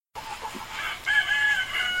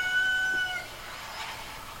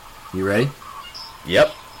You ready?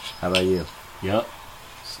 Yep. How about you? Yep.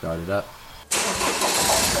 Start it up.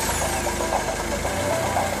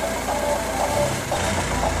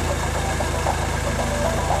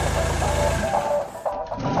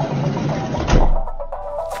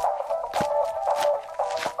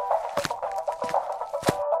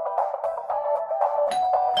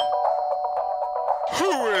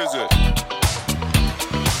 Who is it?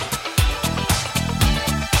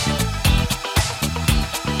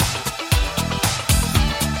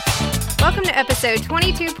 Welcome to episode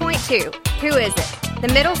 22.2, Who Is It? The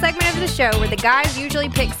middle segment of the show where the guys usually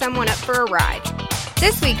pick someone up for a ride.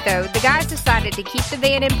 This week, though, the guys decided to keep the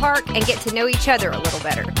van in park and get to know each other a little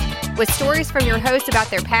better. With stories from your hosts about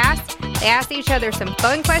their past, they asked each other some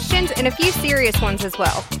fun questions and a few serious ones as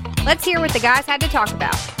well. Let's hear what the guys had to talk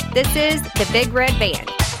about. This is the Big Red Van.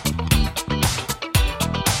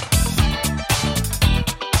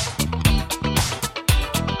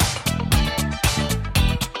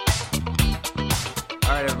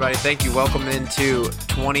 All right, everybody. Thank you. Welcome into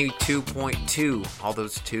 22.2. All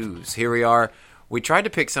those twos. Here we are. We tried to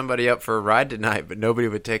pick somebody up for a ride tonight, but nobody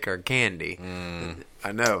would take our candy.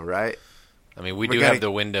 I know, right? I mean, we do have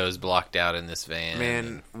the windows blocked out in this van.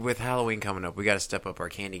 Man, with Halloween coming up, we got to step up our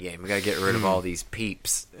candy game. We got to get rid of all these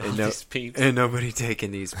peeps. These peeps. And nobody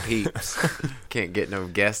taking these peeps. Can't get no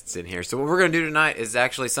guests in here. So what we're going to do tonight is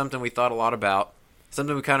actually something we thought a lot about,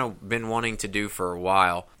 something we kind of been wanting to do for a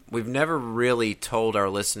while. We've never really told our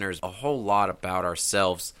listeners a whole lot about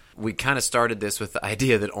ourselves. We kind of started this with the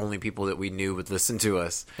idea that only people that we knew would listen to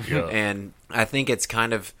us. Yeah. And I think it's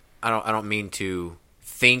kind of, I don't mean to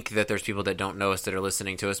think that there's people that don't know us that are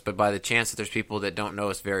listening to us, but by the chance that there's people that don't know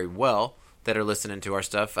us very well that are listening to our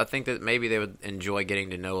stuff, I think that maybe they would enjoy getting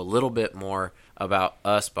to know a little bit more about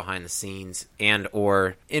us behind the scenes and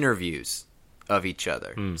or interviews of each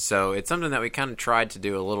other. So it's something that we kind of tried to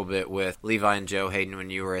do a little bit with Levi and Joe Hayden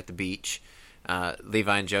when you were at the beach.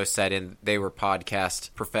 Levi and Joe said they were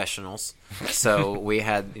podcast professionals, so we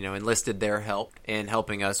had enlisted their help in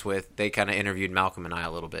helping us with. They kind of interviewed Malcolm and I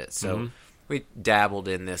a little bit, so we dabbled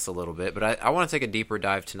in this a little bit. But I want to take a deeper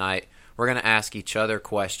dive tonight. We're going to ask each other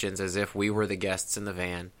questions as if we were the guests in the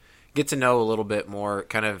van, get to know a little bit more,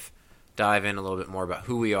 kind of dive in a little bit more about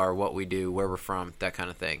who we are, what we do, where we're from, that kind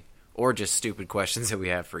of thing, or just stupid questions that we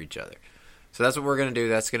have for each other. So that's what we're going to do.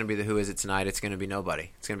 That's going to be the Who Is It tonight. It's going to be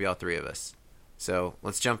nobody. It's going to be all three of us. So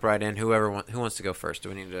let's jump right in. Who wants to go first? Do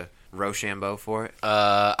we need to Rochambeau for it?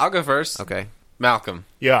 I'll go first. Okay. Malcolm.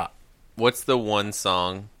 Yeah. What's the one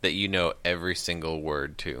song that you know every single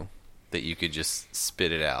word to that you could just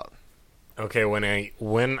spit it out? Okay,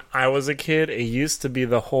 when I was a kid, it used to be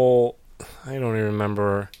the whole, I don't even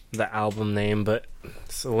remember the album name, but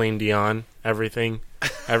Celine Dion, everything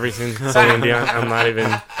Celine Dion.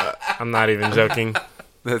 I'm not even joking.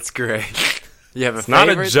 That's great. You have a It's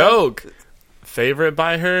favorite? not a joke. Favorite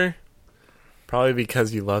by her? Probably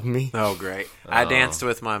Because You Love Me. Oh, great. I danced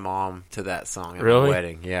with my mom to that song at Really? my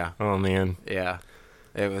wedding. Yeah. Oh man. Yeah.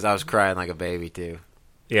 I was crying like a baby too.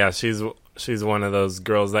 Yeah, she's one of those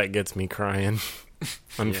girls that gets me crying.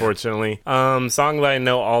 Unfortunately. Song that I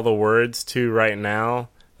know all the words to right now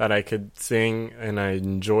that I could sing and I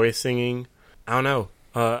enjoy singing. I don't know.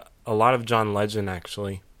 A lot of John Legend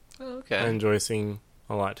actually. Oh, okay. I enjoy singing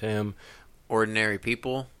a lot to him. Ordinary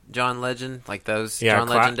People, John Legend, like those John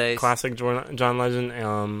Legend days. Classic John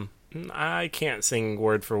Legend. I can't sing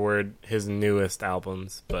word for word his newest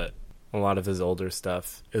albums, but a lot of his older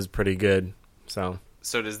stuff is pretty good. So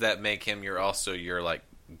does that make him your like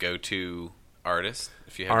go-to artist?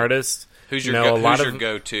 If you have artist, who's your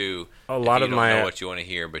go-to? A lot if of you don't my know what you want to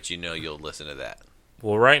hear, but you'll listen to that.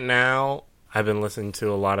 Well, right now I've been listening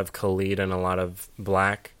to a lot of Khalid and a lot of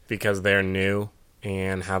Black because they're new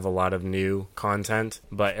and have a lot of new content.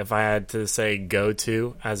 But if I had to say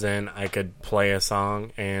go-to, as in I could play a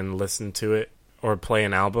song and listen to it, or play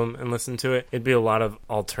an album and listen to it, it'd be a lot of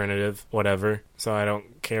alternative whatever. So I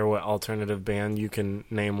don't care what alternative band you can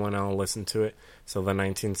name one, I'll listen to it. So the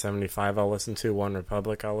 1975 I'll listen to, One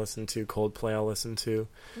Republic I'll listen to, Coldplay I'll listen to.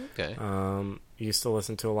 Okay. Used to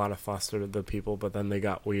listen to a lot of Foster the People, but then they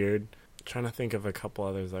got weird. Trying to think of a couple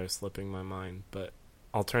others that are slipping my mind, but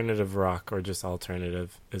alternative rock or just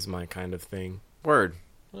alternative is my kind of thing. Word.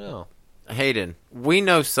 Well, Hayden, we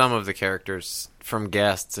know some of the characters from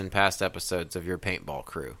guests in past episodes of your paintball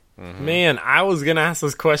crew. Mm-hmm. Man, I was going to ask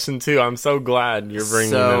this question too. I'm so glad you're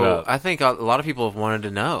bringing it up. I think a lot of people have wanted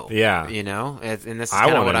to know. Yeah. And this is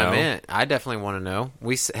kind of what I meant. I definitely want to know.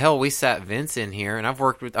 We sat Vince in here, and I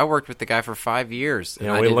worked with the guy for 5 years.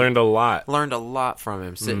 Yeah, we learned a lot. Learned a lot from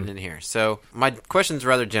him sitting in here. So my question's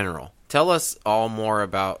rather general. Tell us all more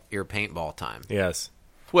about your paintball time. Yes.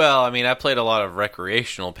 Well, I mean, I played a lot of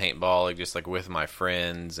recreational paintball, like just like with my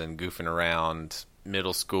friends and goofing around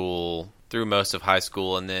middle school through most of high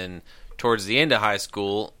school, and then towards the end of high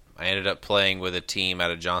school, I ended up playing with a team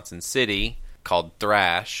out of Johnson City called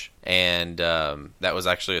Thrash, and that was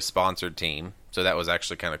actually a sponsored team, so that was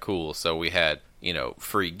actually kind of cool. So we had,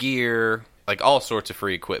 free gear, like all sorts of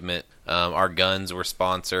free equipment. Our guns were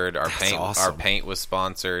sponsored. Our paint was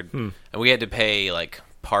sponsored, and we had to pay like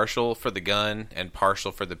partial for the gun and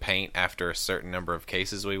partial for the paint after a certain number of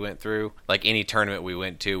cases we went through. Like any tournament we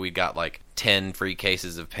went to, we got like 10 free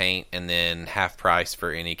cases of paint, and then half price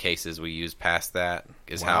for any cases we used past that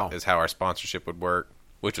is how our sponsorship would work,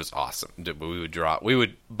 which was awesome. We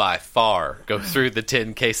would by far go through the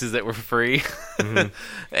 10 cases that were free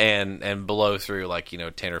and blow through like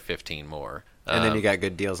 10 or 15 more. And then you got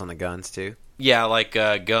good deals on the guns too. Yeah, like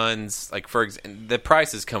guns, like for example, the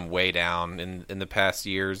prices come way down in the past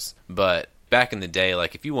years, but back in the day,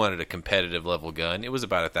 like if you wanted a competitive level gun, it was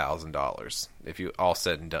about $1,000 if you all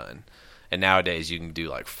said and done. And nowadays you can do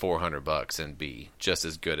like $400 and be just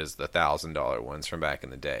as good as the $1,000 ones from back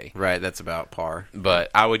in the day. Right, that's about par.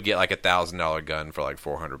 But I would get like $1,000 gun for like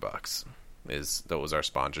 $400. That was our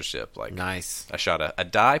sponsorship. Like nice. I shot a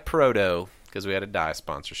die proto because we had a die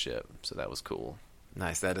sponsorship, so that was cool.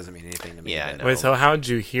 Nice. That doesn't mean anything to me. Yeah, I know. Wait, so how did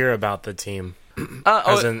you hear about the team?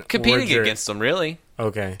 Competing against them, really.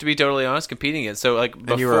 Okay. To be totally honest, competing against. So like,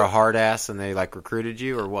 and you were a hard ass, and they like recruited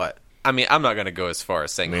you, or what? I mean, I'm not going to go as far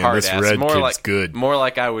as saying Man, hard this ass. red More kid's like good. More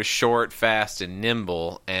like I was short, fast, and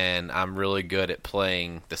nimble, and I'm really good at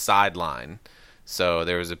playing the sideline. So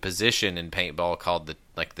there was a position in paintball called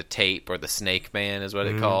the tape, or the snake man is what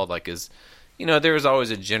it called. Like there was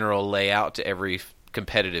always a general layout to every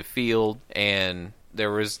competitive field, and there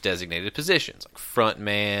was designated positions like front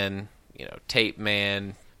man, tape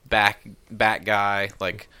man, back guy,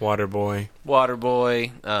 like Water boy,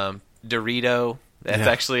 Dorito. That's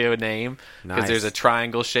actually a name because there's a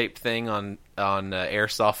triangle shaped thing on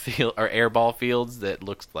airsoft field or airball fields that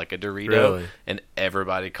looks like a Dorito, Really? And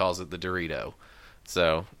everybody calls it the Dorito.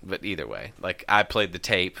 So, but either way, like I played the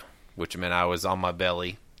tape, which meant I was on my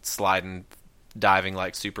belly, sliding, diving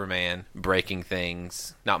like Superman, breaking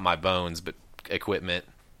things, not my bones, but equipment.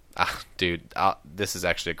 Dude, this is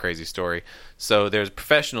actually a crazy story. So there's a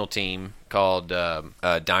professional team called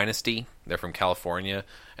Dynasty. They're from California,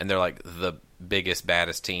 and they're like the biggest,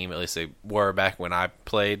 baddest team. At least they were back when I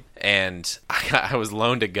played. And I was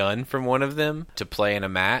loaned a gun from one of them to play in a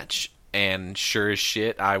match. And sure as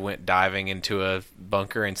shit, I went diving into a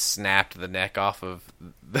bunker and snapped the neck off of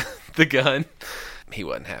the gun. He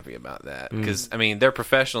wasn't happy about that. Because, I mean, they're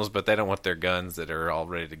professionals, but they don't want their guns that are all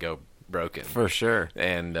ready to go broken. For sure.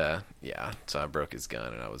 And, so I broke his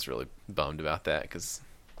gun, and I was really bummed about that because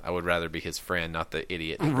I would rather be his friend, not the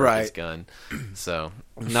idiot who broke his gun. So,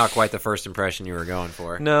 not quite the first impression you were going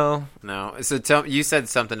for. No. So you said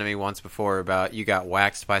something to me once before about you got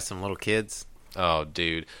waxed by some little kids. Oh,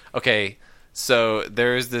 dude. Okay, so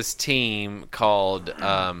there's this team called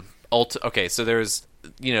Okay, so there's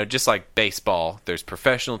just like baseball. There's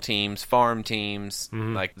professional teams, farm teams,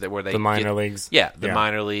 like where they the minor leagues. Yeah, the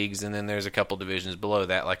minor leagues, and then there's a couple divisions below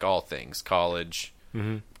that, like all things, college,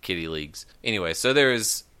 kiddie leagues. Anyway, so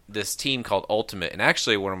there's this team called Ultimate, and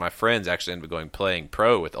actually one of my friends actually ended up playing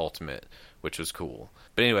pro with Ultimate, which was cool.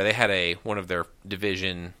 But anyway, they had one of their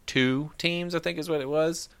Division 2 teams, I think is what it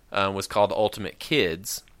was called Ultimate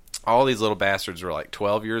Kids. All these little bastards were like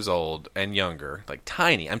 12 years old and younger, like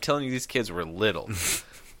tiny. I'm telling you, these kids were little.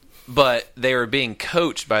 But they were being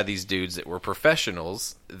coached by these dudes that were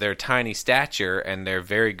professionals. Their tiny stature and their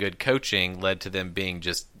very good coaching led to them being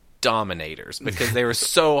just dominators because they were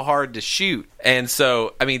so hard to shoot. And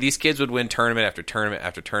so, I mean, these kids would win tournament after tournament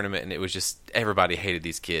after tournament, and it was just everybody hated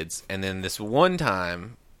these kids. And then this one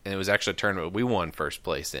time, and it was actually a tournament we won first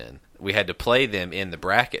place in, we had to play them in the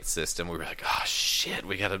bracket system. We were like, oh shit,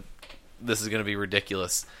 this is going to be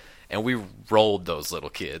ridiculous. And we rolled those little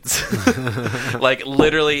kids. Like,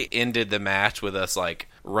 literally ended the match with us, like,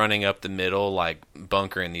 running up the middle, like,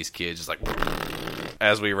 bunkering these kids, just like,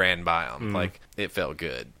 as we ran by them. Like, it felt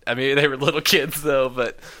good. I mean, they were little kids, though,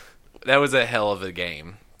 but that was a hell of a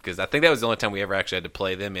game. Because I think that was the only time we ever actually had to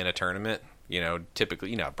play them in a tournament.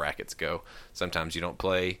 Typically, how brackets go. Sometimes you don't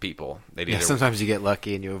play people. Sometimes you get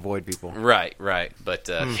lucky and you avoid people. Right. But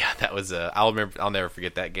that was I'll never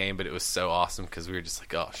forget that game. But it was so awesome because we were just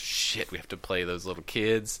like, oh shit, we have to play those little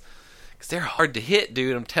kids. Because they're hard to hit,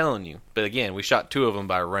 dude, I'm telling you. But again, we shot 2 of them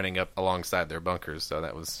by running up alongside their bunkers, so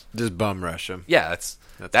that was... Just bum rush them. Yeah, that's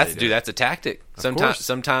dude, that's a tactic. course.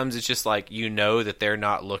 Sometimes it's just like that they're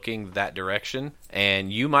not looking that direction,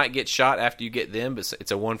 and you might get shot after you get them, but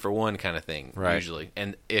it's a 1-for-1 kind of thing, usually.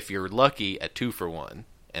 And if you're lucky, a 2-for-1.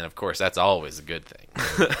 And, of course, that's always a good thing.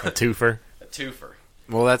 A twofer? A twofer.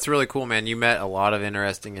 Well, that's really cool, man. You met a lot of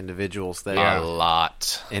interesting individuals that A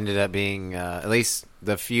lot. ended up being, at least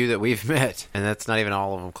the few that we've met, and that's not even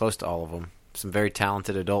all of them, close to all of them. Some very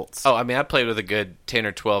talented adults. Oh, I mean, I played with a good 10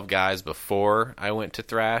 or 12 guys before I went to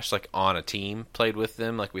Thrash, like on a team, played with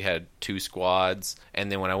them. Like we had 2 squads.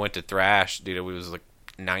 And then when I went to Thrash, dude, it was like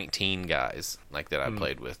 19 guys like that I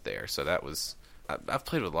played with there. So that was... I've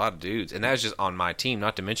played with a lot of dudes, and that was just on my team,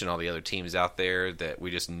 not to mention all the other teams out there that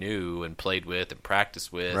we just knew and played with and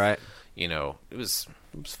practiced with. Right. You know, it was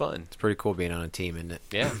fun. It's pretty cool being on a team, isn't it?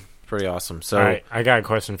 Yeah. Pretty awesome. So, All right, I got a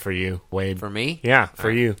question for you, Wade. for me? Yeah, for All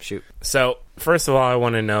right, you. Shoot. So, first of all, I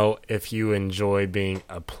want to know if you enjoy being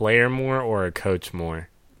a player more or a coach more.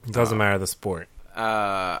 It doesn't matter the sport.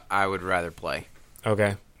 I would rather play.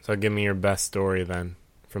 Okay, so give me your best story then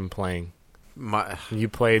from playing. You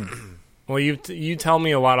played... Well, you tell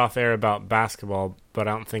me a lot off air about basketball, but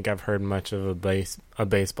I don't think I've heard much of a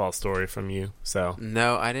baseball story from you. So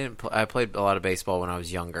No, I didn't. I played a lot of baseball when I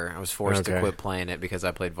was younger. I was forced to Okay. quit playing it because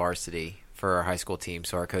I played varsity for our high school team,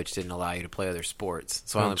 so our coach didn't allow you to play other sports.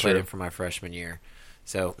 So I only played true. it for my freshman year.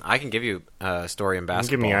 So I can give you a story in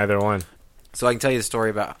basketball. give me either one. So I can tell you the story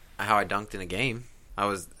about how I dunked in a game. I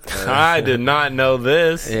was. I did not know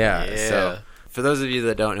this. Yeah. So for those of you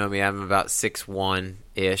that don't know me, I'm about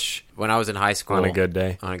 6'1"-ish. When I was in high school, On a good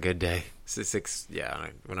day. On a good day,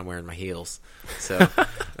 when I'm wearing my heels. So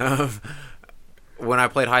when I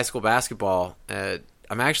played high school basketball,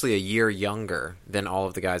 I'm actually a year younger than all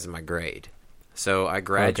of the guys in my grade. So I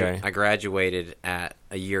graduated at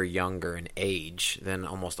a year younger in age than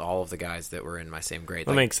almost all of the guys that were in my same grade.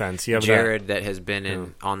 That makes sense. You have Jared that has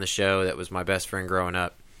been on the show, that was my best friend growing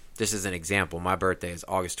up. This is an example. My birthday is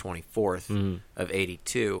August 24th of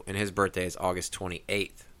 82, and his birthday is August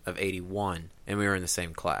 28th of 81, and we were in the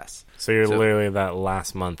same class. So you're literally that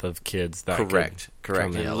last month of kids that Correct.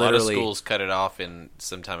 come in. Yeah, a lot of schools cut it off in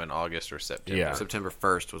sometime in August or September. Yeah. September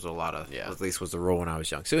 1st was at least was the rule when I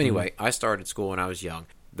was young. So anyway, I started school when I was young.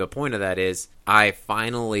 The point of that is I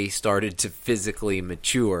finally started to physically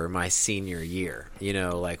mature my senior year. You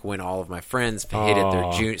know, like when all of my friends hit it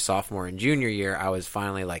their sophomore and junior year, I was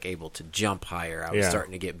finally like able to jump higher. I was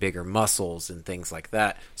starting to get bigger muscles and things like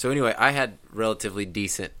that. So anyway, I had relatively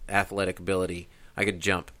decent athletic ability. I could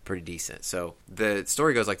jump pretty decent. So the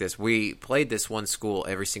story goes like this. We played this one school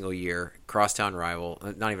every single year, crosstown rival,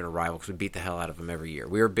 not even a rival because we beat the hell out of them every year.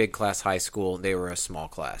 We were a big class high school. They were a small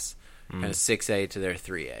class. Kind of 6A to their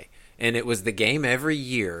 3A. And it was the game every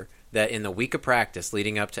year that in the week of practice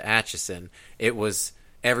leading up to Atchison, it was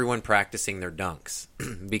everyone practicing their dunks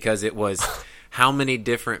because it was how many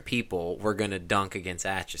different people were going to dunk against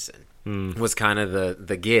Atchison was kind of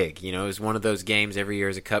the gig. You know, it was one of those games every year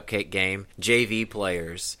as a cupcake game. JV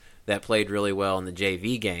players that played really well in the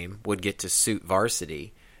JV game would get to suit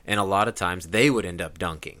varsity. And a lot of times they would end up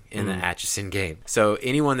dunking in the Atchison game. So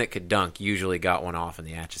anyone that could dunk usually got one off in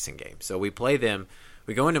the Atchison game. So we play them.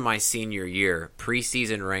 We go into my senior year,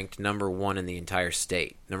 preseason ranked number 1 in the entire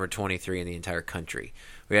state, number 23 in the entire country.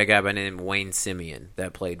 We had a guy by the name of Wayne Simeon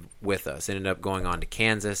that played with us. Ended up going on to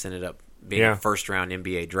Kansas, ended up being a first-round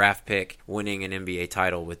NBA draft pick, winning an NBA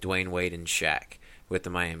title with Dwayne Wade and Shaq with the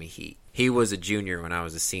Miami Heat. He was a junior when I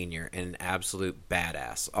was a senior and an absolute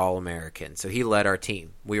badass, All-American. So he led our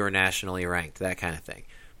team. We were nationally ranked, that kind of thing.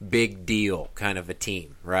 Big deal kind of a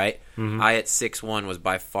team, right? I at 6'1" was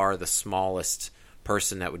by far the smallest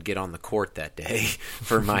person that would get on the court that day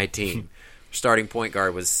for my team. Starting point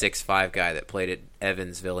guard was a 6'5" guy that played at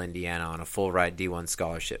Evansville, Indiana on a full-ride D1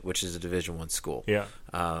 scholarship, which is a Division I school. Yeah.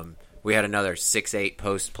 We had another 6'8"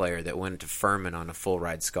 post player that went to Furman on a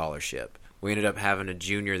full-ride scholarship. We ended up having a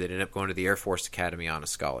junior that ended up going to the Air Force Academy on a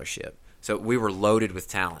scholarship. So we were loaded with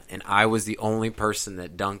talent, and I was the only person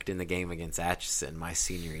that dunked in the game against Atchison my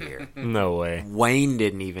senior year. No way. Wayne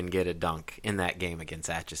didn't even get a dunk in that game against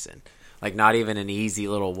Atchison. Like, not even an easy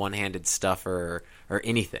little one-handed stuffer or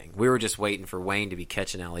anything. We were just waiting for Wayne to be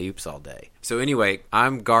catching alley-oops all day. So anyway,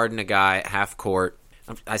 I'm guarding a guy at half court.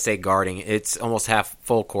 I say guarding. It's almost half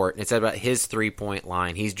full court. It's at about his three-point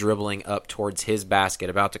line. He's dribbling up towards his basket,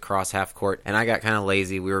 about to cross half court. And I got kind of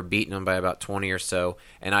lazy. We were beating him by about 20 or so.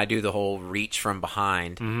 And I do the whole reach from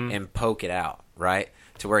behind and poke it out, right?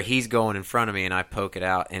 To where he's going in front of me, and I poke it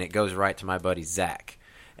out, and it goes right to my buddy Zach.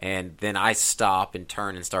 And then I stop and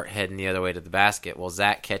turn and start heading the other way to the basket. Well,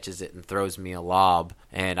 Zach catches it and throws me a lob,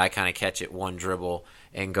 and I kind of catch it one dribble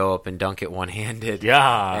and go up and dunk it one-handed.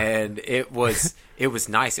 Yeah. And it was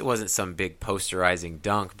nice. It wasn't some big posterizing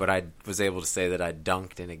dunk, but I was able to say that I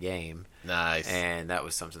dunked in a game. Nice. And that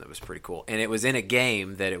was something that was pretty cool. And it was in a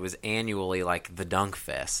game that it was annually like the Dunk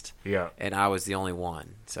Fest. Yeah. And I was the only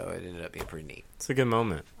one. So it ended up being pretty neat. It's a good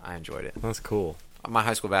moment. I enjoyed it. That's cool. My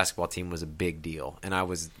high school basketball team was a big deal. And I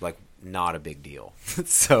was like not a big deal.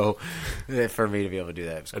 So for me to be able to do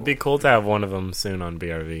that, it was cool. It'd be cool to have one of them soon on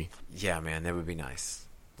BRV. Yeah, man, that would be nice.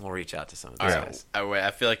 We'll reach out to some of All those right. guys.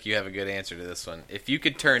 I feel like you have a good answer to this one. If you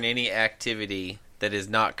could turn any activity that is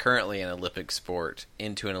not currently an Olympic sport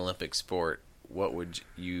into an Olympic sport, what would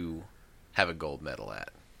you have a gold medal at?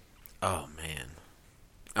 Oh, man.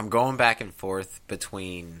 I'm going back and forth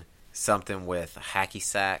between something with hacky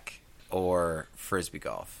sack or frisbee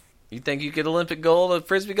golf. You think you get Olympic gold at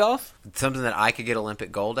Frisbee golf? Something that I could get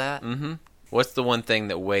Olympic gold at? Mm-hmm. What's the one thing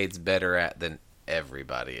that Wade's better at than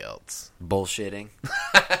everybody else? Bullshitting.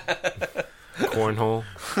 Cornhole.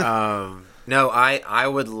 No, I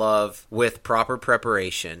would love, with proper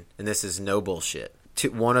preparation, and this is no bullshit,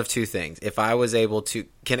 one of two things. If I was able to,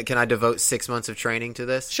 can I devote 6 months of training to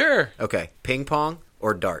this? Sure. Okay, ping pong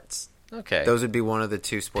or darts. Okay. Those would be one of the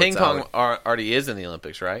two sports. Ping pong already is in the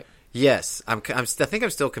Olympics, right? Yes, I think I'm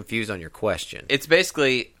still confused on your question. It's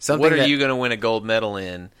basically, Something what are that- you going to win a gold medal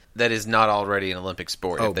in that is not already an Olympic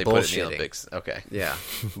sport if they put it in the bullshitting. Olympics? Okay. Yeah,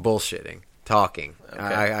 bullshitting, talking.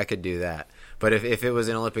 Okay. I could do that. But if it was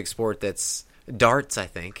an Olympic sport that's darts, I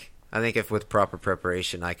think if with proper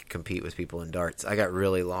preparation I could compete with people in darts. I got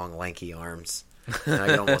really long, lanky arms, and I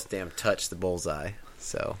could almost damn touch the bullseye.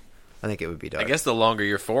 So I think it would be darts. I guess the longer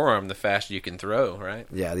your forearm, the faster you can throw, right?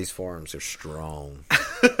 Yeah, these forearms are strong.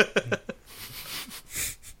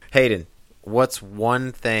 Hayden, what's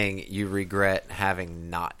one thing you regret having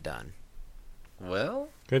not done? Well,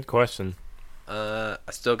 Good question. I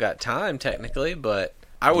still got time technically, but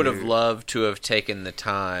I would have loved to have taken the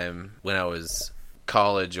time when I was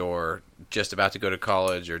college or just about to go to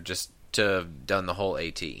college or just to have done the whole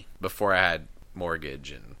AT before I had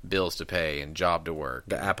mortgage and bills to pay and job to work.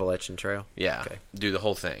 The Appalachian Trail? Yeah, Okay. do the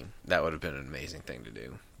whole thing. That would have been an amazing thing to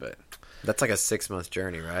do. But That's like a 6-month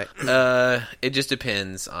journey, right? it just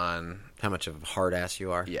depends on. How much of a hard ass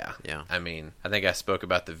you are? Yeah. Yeah. I mean, I think I spoke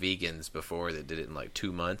about the vegans before that did it in like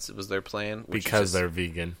 2 months. It was their plan. Which is Because just- they're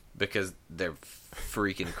vegan. Because they're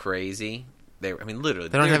freaking crazy. Literally.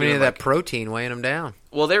 They don't have any doing of that protein weighing them down.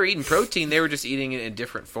 Well, they were eating protein. They were just eating it in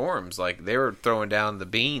different forms. Like, they were throwing down the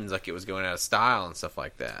beans like it was going out of style and stuff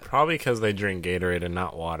like that. Probably because they drink Gatorade and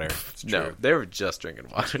not water. No, they were just drinking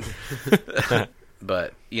water.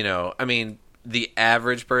 But, I mean, the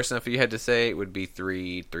average person, if you had to say, it would be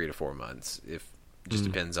 3 to 4 months. It just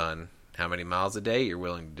depends on how many miles a day you're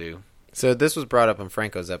willing to do. So this was brought up on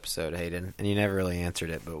Franco's episode, Hayden, and you never really answered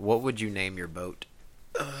it, but what would you name your boat?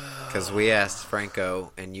 Because we asked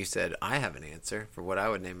Franco, and you said, I have an answer for what I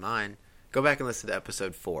would name mine. Go back and listen to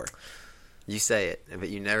episode 4. You say it, but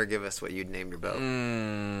you never give us what you'd name your boat.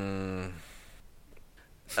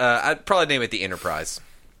 I'd probably name it the Enterprise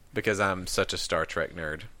because I'm such a Star Trek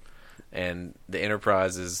nerd. And the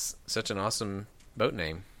Enterprise is such an awesome boat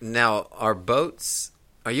name. Now,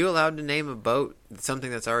 are you allowed to name a boat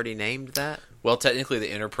something that's already named that? Well, technically,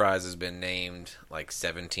 the Enterprise has been named like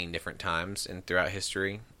 17 different times throughout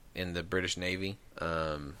history in the British Navy.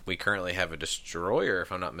 We currently have a destroyer,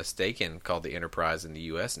 if I'm not mistaken, called the Enterprise in the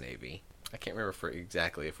U.S. Navy. I can't remember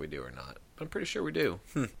exactly if we do or not, but I'm pretty sure we do.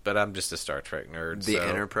 But I'm just a Star Trek nerd. The so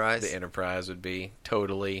Enterprise? The Enterprise would be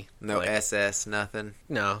totally... No SS, nothing?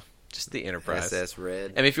 No, just the Enterprise. SS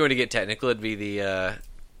Red? I mean, if you want to get technical, it'd be the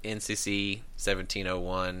NCC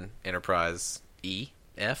 1701 Enterprise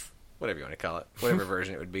EF, whatever you want to call it. Whatever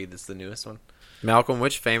version it would be, that's the newest one. Malcolm,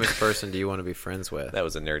 which famous person do you want to be friends with? That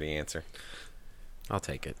was a nerdy answer. I'll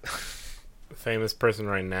take it. Famous person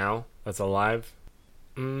right now that's alive?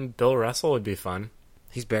 Bill Russell would be fun.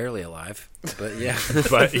 He's barely alive, but yeah.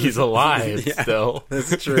 But he's alive Yeah. still.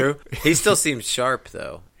 That's true. He still seems sharp,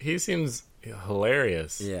 though. He seems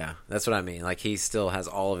hilarious. Yeah, that's what I mean. Like, he still has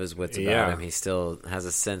all of his wits about Yeah. him. He still has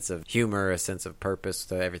a sense of humor, a sense of purpose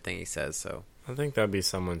to everything he says. So, I think that'd be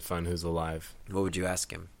someone fun who's alive. what would you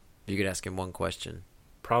ask him? You could ask him one question.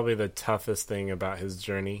 Probably the toughest thing about his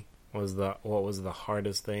journey was what was the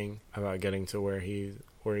hardest thing about getting to where he's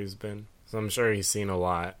been. So I'm sure he's seen a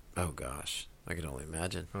lot. Oh, gosh. I can only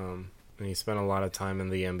imagine. And he spent a lot of time in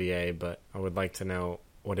the NBA, but I would like to know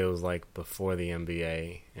what it was like before the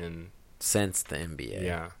NBA and Since the NBA.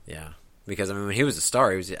 Yeah. Yeah. Because, I mean, when he was a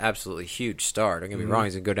star, he was an absolutely huge star. Don't get me wrong,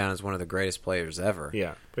 he's going to go down as one of the greatest players ever.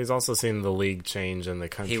 Yeah, but he's also seen the league change and the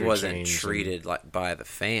country change. He wasn't treated like by the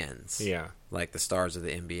fans Yeah. like the stars of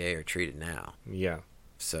the NBA are treated now. Yeah.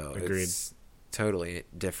 So Agreed. it's totally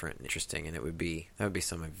different and interesting, and that would be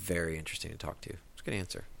something very interesting to talk to. It's a good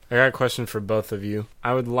answer. I got a question for both of you.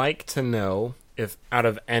 I would like to know if out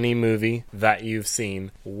of any movie that you've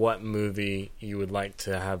seen, what movie you would like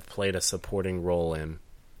to have played a supporting role in.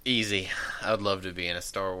 Easy. I would love to be in a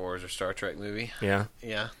Star Wars or Star Trek movie. Yeah?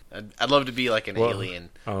 Yeah. I'd love to be like an alien.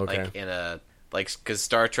 Oh, okay. Like in a... Like, because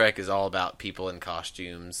Star Trek is all about people in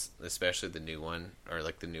costumes, especially the new one, or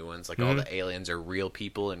like the new ones. Like all the aliens are real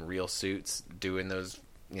people in real suits doing those,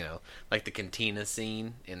 you know, like the cantina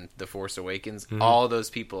scene in The Force Awakens. All those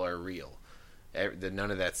people are real. None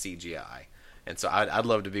of that's CGI. And so I'd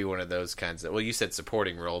love to be one of those kinds of... Well, you said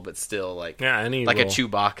supporting role, but still like... Yeah, any like role. a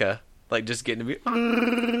Chewbacca. Like just getting to be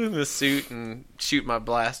in the suit and shoot my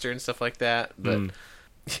blaster and stuff like that. But,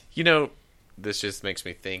 you know... This just makes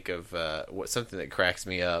me think of something that cracks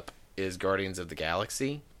me up is Guardians of the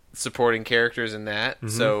Galaxy. Supporting characters in that.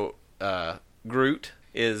 So Groot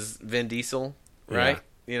is Vin Diesel, right?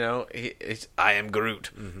 Yeah. You know, I am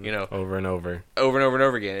Groot. You know, Over and over. over and over and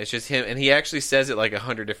over again. It's just him, and he actually says it like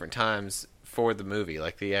 100 different times for the movie.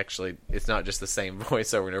 Like it's not just the same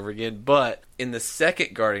voice over and over again. But in the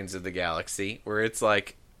second Guardians of the Galaxy, where it's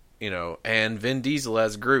like, you know, and Vin Diesel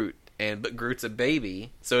as Groot. But Groot's a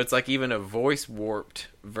baby, so it's like even a voice warped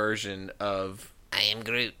version of I am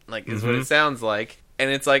Groot, like is what it sounds like. And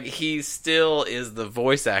it's like he still is the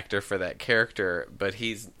voice actor for that character, but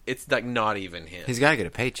it's like not even him. He's got to get a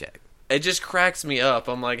paycheck. It just cracks me up.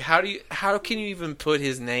 I'm like, how can you even put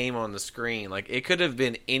his name on the screen? Like, it could have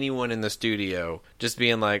been anyone in the studio just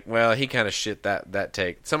being like, well, he kind of shit that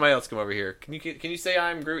take. Somebody else come over here. Can you say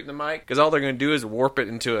I'm Groot in the mic? Because all they're going to do is warp it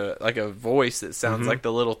into a voice that sounds like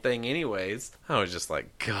the little thing anyways. I was just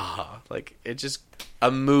like, God. Like, it just...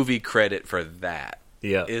 A movie credit for that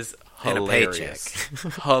is hilarious.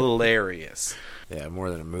 Hilarious. Yeah,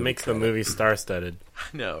 more than a movie. Makes credit. the movie star-studded.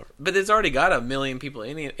 No, but it's already got 1 million people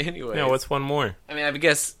anyway. Yeah, what's one more? I mean, I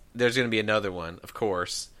guess there's going to be another one, of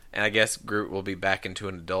course, and I guess Groot will be back into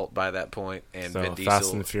an adult by that point, and So, Vin Diesel.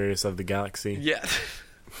 Fast and Furious of the Galaxy. Yeah.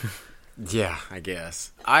 Yeah, I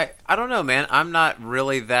guess. I don't know, man. I'm not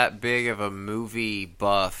really that big of a movie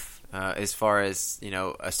buff as far as, you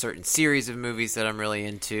know, a certain series of movies that I'm really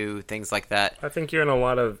into, things like that. I think you're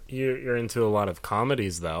into a lot of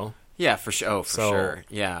comedies, though. Yeah, for sure. Oh, for So, sure.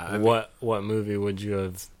 Yeah. I mean, what movie would you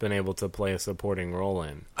have been able to play a supporting role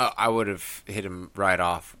in? I would have hit him right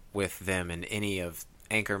off with them in any of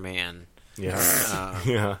Anchorman. Yeah.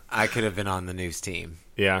 Yeah. I could have been on the news team.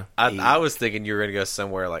 Yeah. I was thinking you were going to go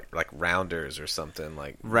somewhere like Rounders or something,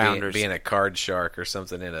 like Rounders. being a card shark or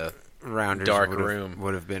something in a Rounders dark room.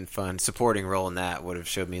 would have been fun. Supporting role in that would have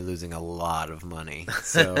showed me losing a lot of money,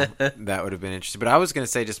 so that would have been interesting. But I was going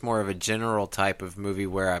to say just more of a general type of movie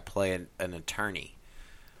where I play an attorney.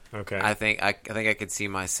 Okay. I think I could see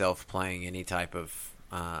myself playing any type of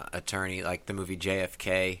attorney, like the movie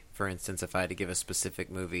JFK, for instance. If I had to give a specific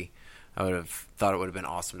movie, I would have thought it would have been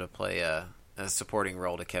awesome to play a supporting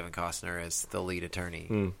role to Kevin Costner as the lead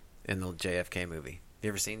attorney in the JFK movie. You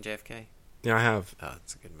ever seen JFK? Yeah, I have. Oh,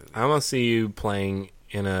 it's a good movie. I almost see you playing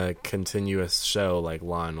in a continuous show like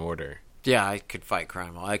Law and Order. Yeah, I could fight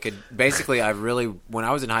crime. I could basically. When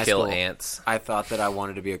I was in high Kill school, ants. I thought that I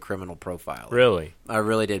wanted to be a criminal profiler. Really? I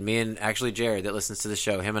really did. Me and actually Jared, that listens to the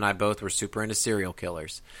show, him and I both were super into serial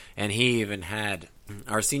killers. And he even had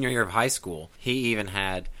our senior year of high school. He even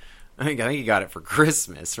had. I think he got it for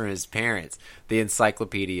Christmas from his parents. The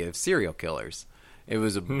Encyclopedia of Serial Killers. It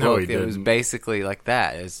was a book. No, he It was didn't. basically like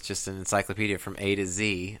that. It's just an encyclopedia from A to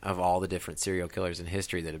Z of all the different serial killers in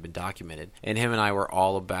history that have been documented. And him and I were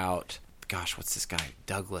all about, gosh, what's this guy?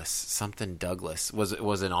 Douglas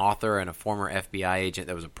was an author and a former FBI agent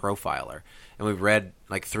that was a profiler. And we read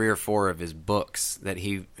like 3 or 4 of his books that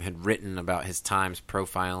he had written about his times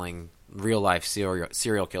profiling real life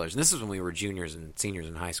serial killers. And this is when we were juniors and seniors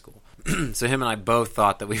in high school. So him and I both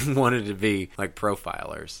thought that we wanted to be like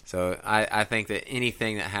profilers. So I think that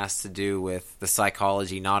anything that has to do with the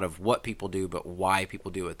psychology, not of what people do, but why people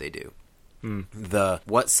do what they do.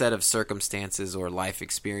 What set of circumstances or life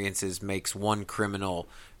experiences makes one criminal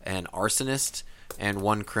an arsonist and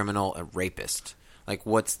one criminal a rapist? Like,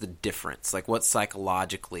 what's the difference? Like, what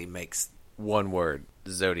psychologically makes... One word: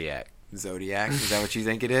 Zodiac. Zodiac? Is that what you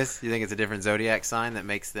think it is? You think it's a different zodiac sign that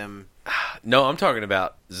makes them... No, I'm talking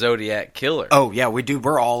about Zodiac Killer. Oh, yeah, we do.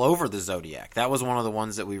 We're all over the Zodiac. That was one of the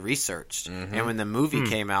ones that we researched. Mm-hmm. And when the movie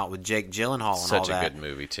came out with Jake Gyllenhaal and Such all that... a good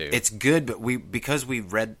movie, too. It's good, but because we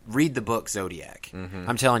read the book Zodiac. Mm-hmm.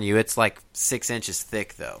 I'm telling you, it's like 6 inches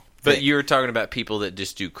thick, though. But you were talking about people that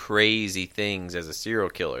just do crazy things as a serial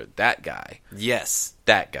killer. That guy. Yes.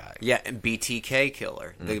 That guy. Yeah, and BTK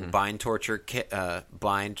killer. The bind, torture,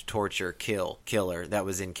 kill killer that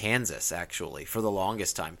was in Kansas, actually, for the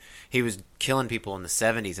longest time. He was killing people in the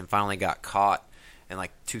 70s and finally got caught in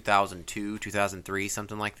like 2002, 2003,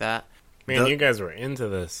 something like that. Man, you guys were into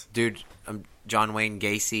this. Dude, John Wayne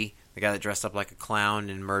Gacy, the guy that dressed up like a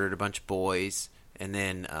clown and murdered a bunch of boys. And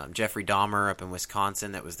then Jeffrey Dahmer up in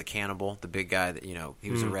Wisconsin, that was the cannibal, the big guy that,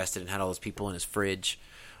 he was arrested and had all those people in his fridge.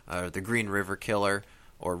 The Green River Killer,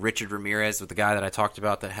 or Richard Ramirez, with the guy that I talked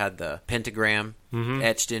about that had the pentagram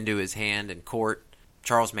etched into his hand in court.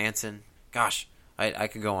 Charles Manson. Gosh, I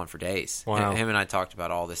could go on for days. Wow. Him and I talked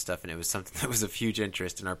about all this stuff, and it was something that was of huge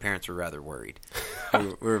interest, and our parents were rather worried.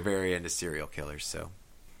 we were very into serial killers, so.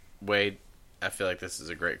 Wade, I feel like this is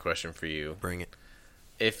a great question for you. Bring it.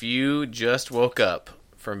 If you just woke up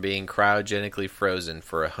from being cryogenically frozen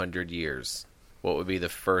for 100 years, what would be the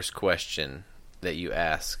first question that you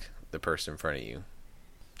ask the person in front of you?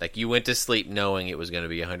 Like, you went to sleep knowing it was going to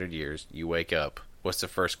be 100 years. You wake up. What's the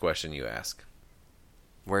first question you ask?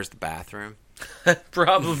 Where's the bathroom?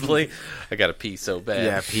 Probably. I got to pee so bad.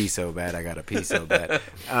 Yeah, pee so bad. I got to pee so bad.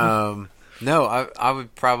 No, I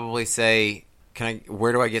would probably say,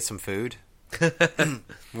 where do I get some food?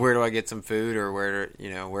 Where do I get some food, or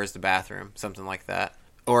where's the bathroom? Something like that.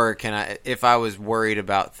 Or if I was worried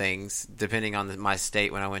about things, depending on my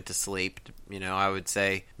state when I went to sleep, I would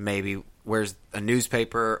say maybe where's a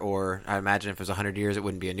newspaper, or I imagine if it was 100 years, it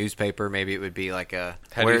wouldn't be a newspaper. Maybe it would be like a...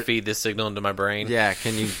 How do you feed this signal into my brain? Yeah,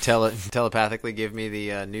 can you telepathically give me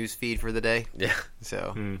the news feed for the day? Yeah.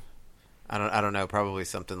 So, I don't know, probably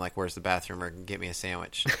something like where's the bathroom, or get me a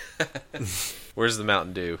sandwich. Where's the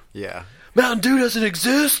Mountain Dew? Yeah. Mountain Dew doesn't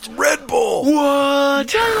exist? Red Bull! What?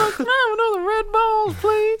 Can I have another Red Bulls,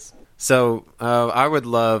 please? So, I would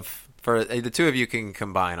love for the two of you can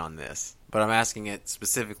combine on this, but I'm asking it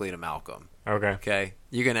specifically to Malcolm. Okay.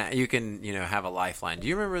 You can have a lifeline. Do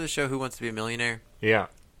you remember the show Who Wants to Be a Millionaire? Yeah.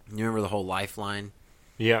 You remember the whole lifeline?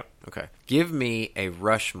 Yeah. Okay. Give me a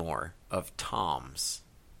Rushmore of Toms.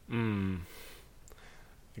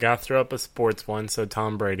 Gotta throw up a sports one, so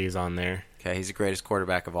Tom Brady's on there. Okay, he's the greatest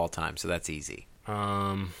quarterback of all time, so that's easy.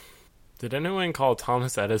 Did anyone call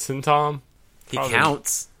Thomas Edison Tom? He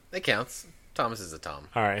counts. It counts. Thomas is a Tom.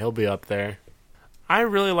 All right, he'll be up there. I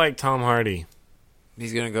really like Tom Hardy.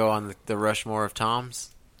 He's going to go on the Rushmore of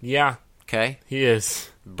Toms? Yeah. Okay. He is.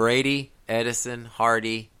 Brady, Edison,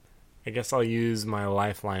 Hardy. I guess I'll use my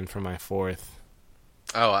lifeline for my fourth.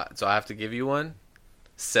 Oh, so I have to give you one?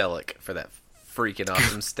 Selleck for that freaking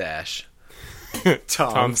awesome stash.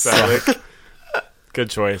 Tom Selleck. Good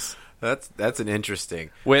choice. That's an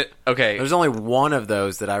interesting. Okay. There's only one of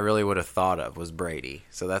those that I really would have thought of was Brady,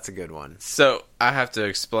 so that's a good one. So I have to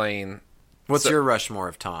explain. What's your Rushmore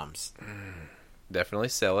of Toms? Definitely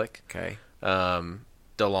Selleck. Okay.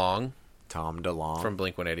 DeLonge. Tom DeLonge. From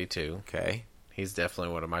Blink-182. Okay. He's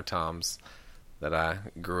definitely one of my Toms that I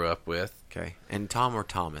grew up with. Okay. And Tom or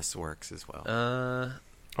Thomas works as well.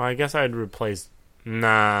 Well, I guess I'd replace...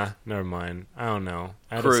 Nah, never mind. I don't know.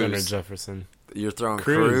 Edison or Jefferson. You're throwing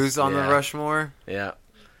Cruz on the Rushmore? Yeah.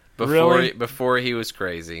 Really? Before he was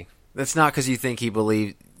crazy. That's not because you think he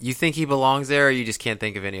belongs there, or you just can't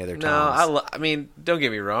think of any other Toms? No, I mean, don't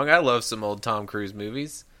get me wrong. I love some old Tom Cruise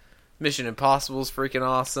movies. Mission Impossible's freaking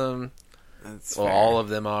awesome. That's well, fair. all of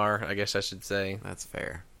them are, I guess I should say. That's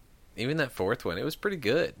fair. Even that fourth one, it was pretty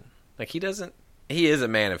good. Like, he is a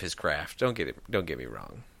man of his craft. Don't get me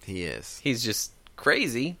wrong. He is. He's just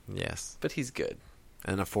crazy. Yes. But he's good.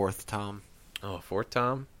 And a fourth Tom? Oh, a fourth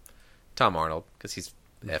Tom? Tom Arnold, because he's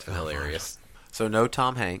effing hilarious. So no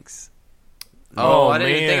Tom Hanks. Oh, I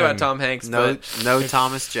didn't even think about Tom Hanks. No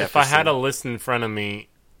Thomas Jefferson. If I had a list in front of me...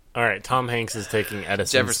 All right, Tom Hanks is taking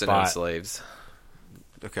Edison's Jefferson spot. and slaves.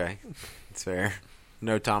 Okay. It's fair.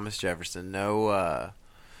 No Thomas Jefferson. No,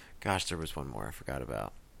 gosh, there was one more I forgot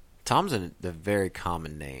about. Tom's a very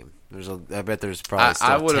common name. I bet there's probably still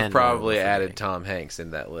I would 10 have probably more added Tom Hanks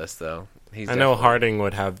in that list, though. I know Harding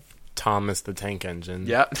would have Thomas the Tank Engine.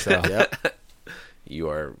 Yep. So. Yep. You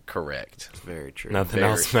are correct. Very true. Nothing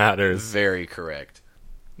else matters. Very correct.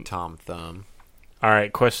 Tom Thumb. All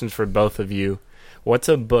right, questions for both of you. What's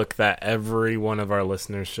a book that every one of our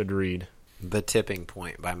listeners should read? The Tipping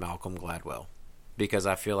Point by Malcolm Gladwell. Because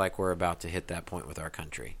I feel like we're about to hit that point with our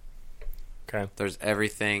country. Okay. There's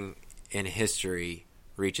everything in history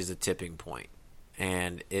reaches a tipping point,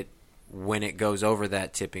 and when it goes over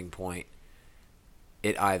that tipping point,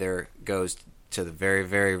 it either goes to the very,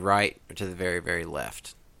 very right or to the very, very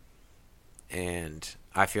left. And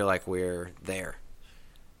I feel like we're there.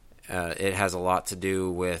 It has a lot to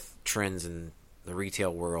do with trends in the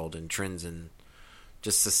retail world and trends in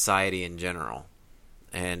just society in general.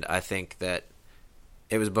 And I think that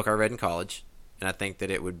it was a book I read in college, and I think that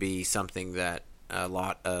it would be something that a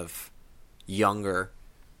lot of younger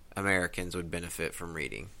Americans would benefit from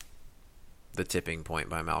reading. The Tipping Point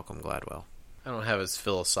by Malcolm Gladwell. I don't have as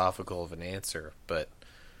philosophical of an answer, but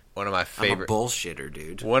one of my favorite... I'm a bullshitter,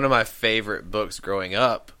 dude. One of my favorite books growing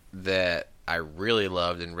up that I really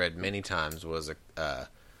loved and read many times was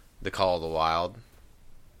The Call of the Wild.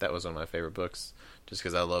 That was one of my favorite books, just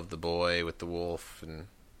because I loved the boy with the wolf and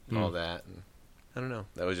all that. And I don't know.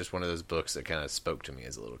 That was just one of those books that kind of spoke to me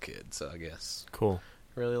as a little kid, so I guess Cool.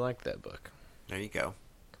 I really liked that book. There you go.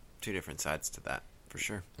 Two different sides to that, for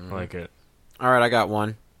sure. I like it. All right, I got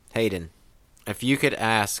one. Hayden, if you could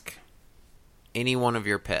ask any one of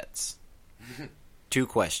your pets 2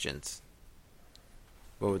 questions,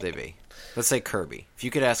 what would they be? Let's say Kirby. If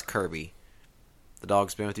you could ask Kirby, the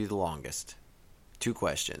dog's been with you the longest, 2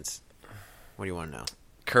 questions, what do you want to know?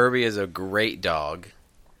 Kirby is a great dog,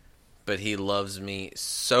 but he loves me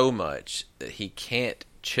so much that he can't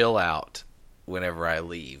chill out whenever I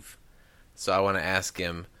leave. So I want to ask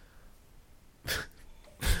him,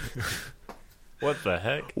 What the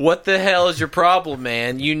heck? what the hell is your problem,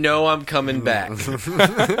 man? You know I'm coming back.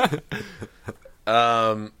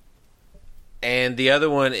 And the other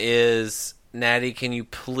one is, Natty, can you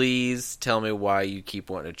please tell me why you keep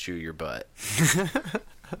wanting to chew your butt?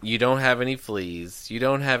 You don't have any fleas. You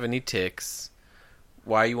don't have any ticks.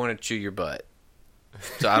 Why you want to chew your butt?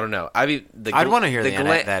 So I don't know. I mean, I'd want to hear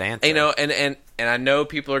that answer. You know, and I know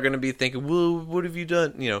people are going to be thinking, well, what have you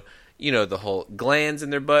done? You know, the whole glands in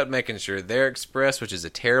their butt, making sure they're expressed, which is a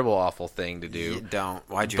terrible, awful thing to do. You don't.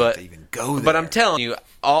 Why'd you have to even go there? But I'm telling you,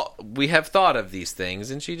 we have thought of these things,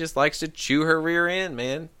 and she just likes to chew her rear end,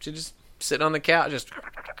 man. She just sitting on the couch,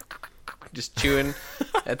 just chewing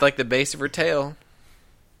at like the base of her tail.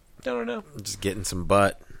 I don't know. Just getting some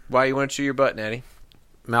butt. Why you want to chew your butt, Natty?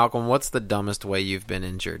 Malcolm, what's the dumbest way you've been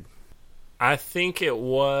injured? I think it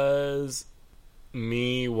was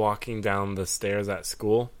me walking down the stairs at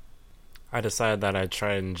school. I decided that I'd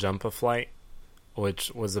try and jump a flight,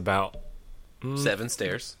 which was about 7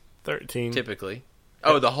 stairs, 13. typically.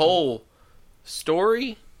 Oh, the whole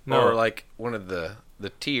story? No. Or like one of the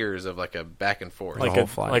tiers of like a back and forth? Like whole a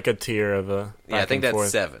flight. like a tier of a Yeah, I back think and that's forth.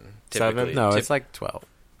 7. 7? Typically. No, it's like 12.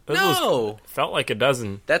 This No! felt like a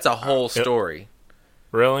dozen. That's a whole story.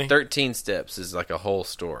 Really? 13 steps is like a whole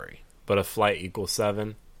story, But a flight equals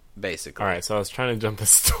 7. basically. All right, so I was trying to jump a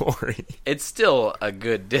story. It's still a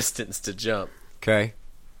good distance to jump. Okay.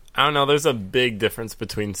 I don't know. There's a big difference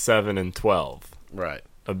between 7 and 12. Right.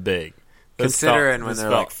 A big. Considering when they're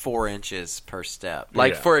like 4 inches per step.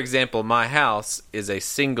 Like, Yeah. for example, my house is a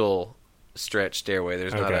single stretch stairway.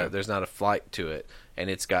 There's Okay. there's not a flight to it, and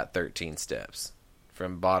it's got 13 steps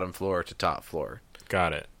from bottom floor to top floor.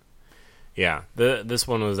 Got it. Yeah, this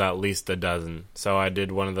one was at least a dozen. So I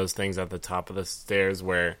did one of those things at the top of the stairs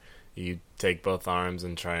where you take both arms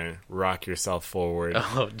and try and rock yourself forward.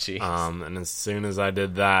 Oh, jeez. And as soon as I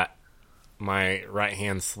did that, my right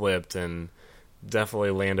hand slipped and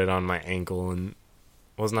definitely landed on my ankle and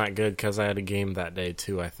was not good because I had a game that day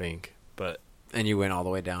too, I think. But And you went all the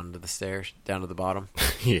way down to the stairs, down to the bottom.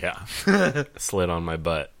 yeah, slid on my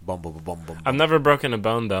butt. Bum, bum, bum, bum, bum. I've never broken a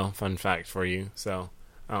bone though. Fun fact for you. So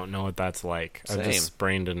I don't know what that's like. I Same. just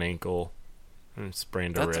sprained an ankle and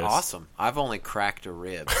sprained a That's wrist. awesome. I've only cracked a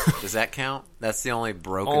rib. Does that count? That's the only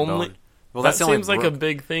broken Only- bone. Well, that that's the only seems like a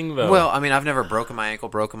big thing though. Well, I mean, I've never broken my ankle,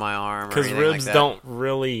 broken my arm, because because ribs don't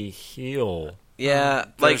really heal. Yeah,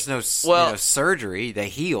 There's no well, surgery. They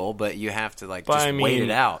heal, but you have to But just I wait mean-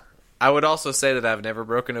 it out. I would also say that I've never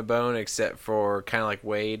broken a bone except for kind of like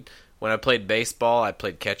Wade. When I played baseball, I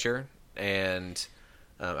played catcher, and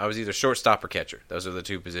I was either shortstop or catcher. Those are the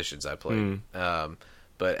 2 positions I played.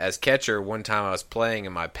 But as catcher, one time I was playing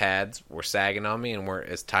and my pads were sagging on me and weren't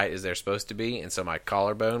as tight as they're supposed to be, and so my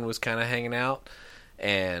collarbone was kind of hanging out,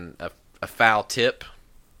 and a foul tip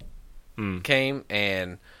came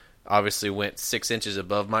and obviously went 6 inches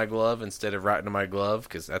above my glove instead of right into my glove,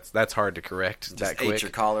 because that's hard to correct that quick. Ate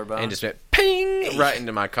your collarbone. And just went ping right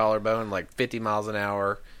into my collarbone, like 50 miles an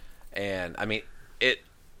hour. And I mean,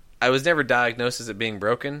 I was never diagnosed as it being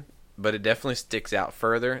broken, but it definitely sticks out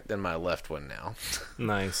further than my left one now.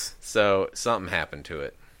 Nice. So something happened to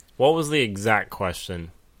it. What was the exact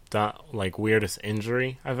question? like weirdest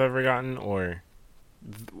injury I've ever gotten, or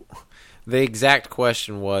The exact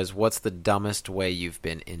question was, what's the dumbest way you've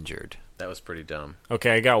been injured? That was pretty dumb.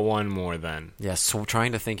 okay, I got one more then. Yeah, so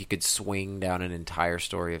trying to think you could swing down an entire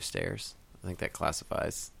story of stairs. I think that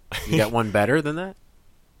classifies. You got one better than that?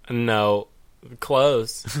 No,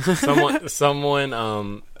 close.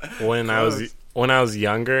 Someone. When I was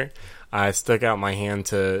younger, I stuck out my hand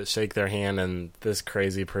to shake their hand, and this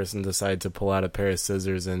crazy person decided to pull out a pair of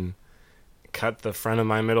scissors and cut the front of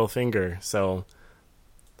my middle finger. So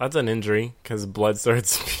that's an injury because blood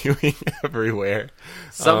starts spewing everywhere.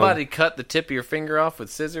 Somebody cut the tip of your finger off with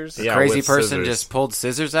scissors? Yeah, Crazy with person scissors. just pulled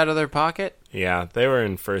scissors out of their pocket? Yeah, they were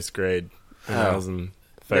in first grade, and I was in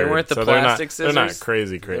third. They weren't the so plastic They're not scissors?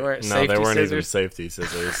 crazy. They weren't no, safety they weren't even scissors? safety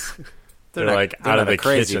scissors. They're They're not- like they're out not of a the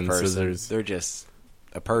crazy kitchen person. scissors. They're just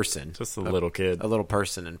a person. Just a little kid. A little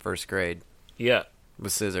person in first grade Yeah.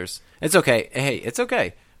 with scissors. It's okay. Hey, it's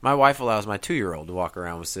okay. My wife allows my 2-year-old to walk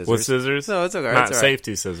around with scissors. With scissors? No, it's okay. Not It's all right.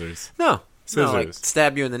 safety scissors. No. Scissors. No, like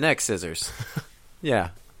stab you in the neck scissors. Yeah.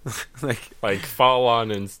 like, Like fall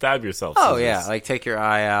on and stab yourself. oh, scissors. yeah. Like take your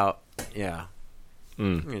eye out. Yeah.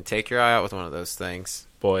 Mm. You're going to take your eye out with one of those things.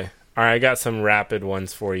 Boy. All right, I got some rapid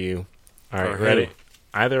ones for you. All right, For who? ready?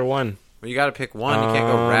 Either one. Well, you got to pick one. You can't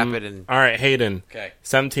go rapid and... All right, Hayden. Okay.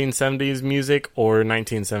 1770s music or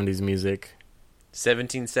 1970s music?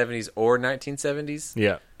 1770s or 1970s?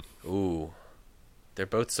 Yeah. Ooh. They're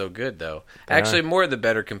both so good, though. They are. Actually, more of the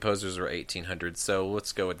better composers were 1800s, so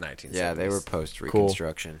let's go with 1970s. Yeah, they were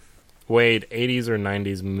post-Reconstruction. Wade, 80s or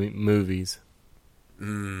 90s movies?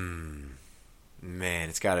 Man,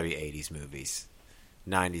 it's got to be 80s movies.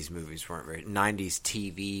 90s movies weren't very... 90s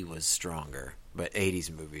TV was stronger, but 80s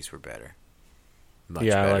movies were better. Much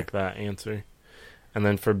Yeah, better. I like that answer. And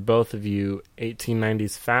then for both of you,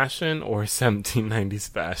 1890s fashion or 1790s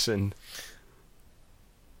fashion?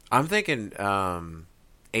 I'm thinking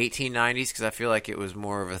 1890s because I feel like it was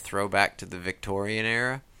more of a throwback to the Victorian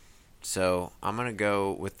era. So I'm going to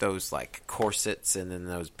go with those like corsets and then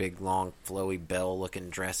those big, long, flowy bell-looking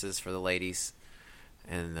dresses for the ladies.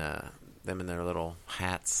 And them in their little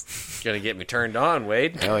hats. Gonna get me turned on,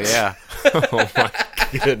 Wade. Oh, yeah. Oh my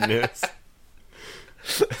goodness.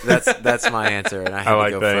 That's my answer, and I have I like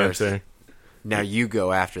to go that first. answer. Now you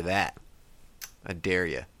go after that. I dare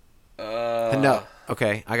you. No.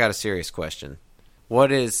 Okay, I got a serious question.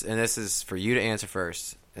 What is, and this is for you to answer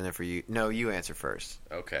first, and then for you, no, you answer first.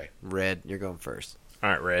 Okay. Red, you're going first. All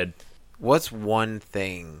right, Red. What's one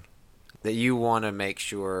thing that you want to make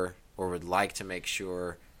sure, or would like to make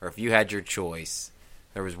sure, or if you had your choice,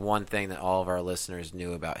 there was one thing that all of our listeners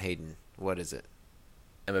knew about Hayden? What is it?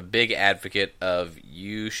 I'm a big advocate of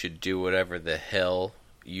you should do whatever the hell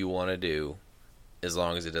you want to do as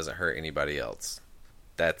long as it doesn't hurt anybody else.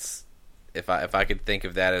 That's if I could think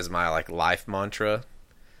of that as my like life mantra,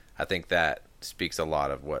 I think that speaks a lot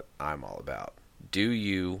of what I'm all about. Do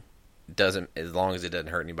you doesn't as long as it doesn't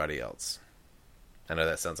hurt anybody else. I know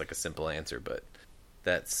that sounds like a simple answer, but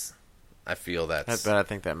I feel that's But I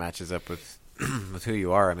think that matches up with with who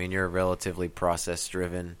you are. I mean, you're a relatively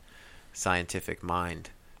process-driven, scientific mind,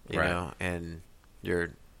 you Right. know, and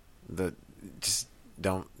you're just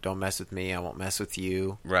don't mess with me. I won't mess with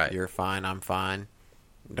you. Right. You're fine. I'm fine.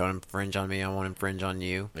 Don't infringe on me. I won't infringe on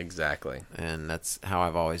you. exactly. And that's how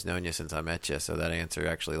I've always known you since I met you. So that answer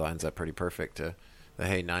actually lines up pretty perfect to the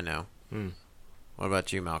Hayden I know. What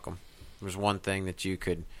about you, Malcolm? There's one thing that you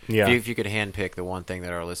could, Yeah. if you could handpick the one thing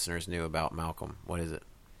that our listeners knew about Malcolm, what is it?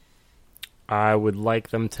 I would like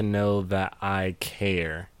them to know that I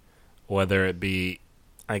care, whether it be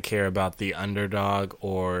I care about the underdog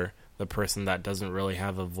or the person that doesn't really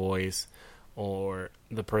have a voice, or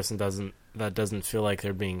the person that doesn't feel like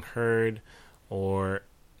they're being heard, or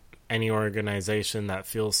any organization that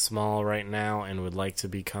feels small right now and would like to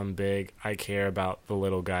become big. I care about the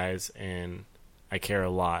little guys, and I care a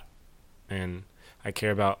lot, and I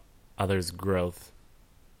care about others' growth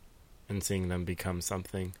and seeing them become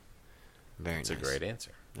something. Very It's nice. a great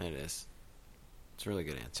answer. It is. It's a really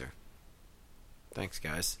good answer. Thanks,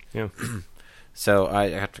 guys. Yeah. So I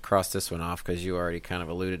have to cross this one off because you already kind of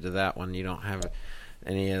alluded to that one. You don't have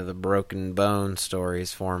any of the broken bone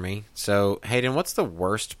stories for me. So, Hayden, what's the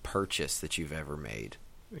worst purchase that you've ever made?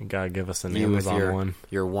 You gotta give us an You with Amazon one.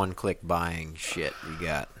 your one-click buying shit you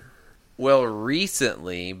got. Well,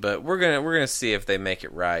 recently, but we're gonna see if they make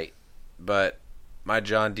it right. But my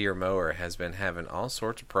John Deere mower has been having all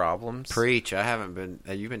sorts of problems. Preach. I haven't been...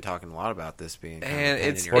 You've been talking a lot about this being... kind of And a pain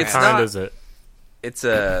it's- in your What ass. it's kind not- is it? It's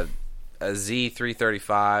a a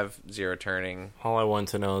Z335 zero turning. All I want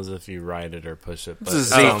to know is if you ride it or push it.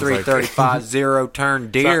 It's a Z335 zero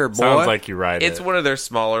turn deer, boy. Sounds like you ride it. It's one of their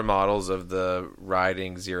smaller models of the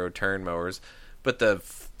riding zero turn mowers, but the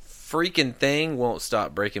freaking thing won't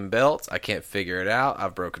stop breaking belts. I can't figure it out.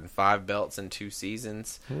 I've broken 5 belts in 2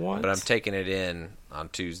 seasons. What? But I'm taking it in on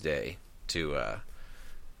Tuesday to.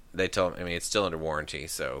 They told me. I mean, it's still under warranty,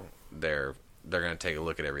 so they're going to take a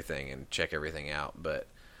look at everything and check everything out. But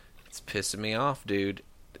it's pissing me off, dude.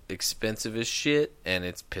 Expensive as shit, and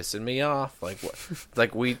it's pissing me off. Like what?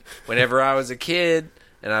 Whenever I was a kid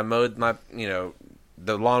and I mowed my,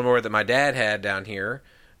 the lawnmower that my dad had down here,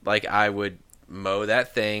 like I would mow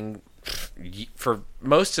that thing for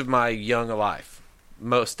most of my young life.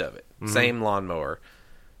 Most of it. Mm-hmm. Same lawnmower.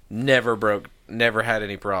 Never broke, never had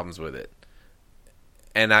any problems with it.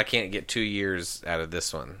 And I can't get 2 years out of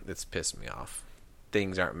this one. It's pissed me off.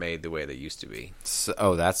 Things aren't made the way they used to be.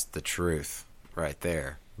 So, that's the truth right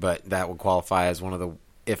there. But that would qualify as one of the,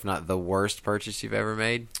 if not the worst purchase you've ever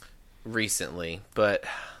made? Recently. But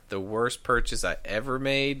the worst purchase I ever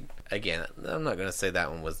made, again, I'm not going to say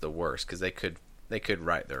that one was the worst, because they could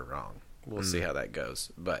right their wrong. We'll see how that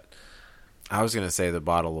goes. But I was going to say the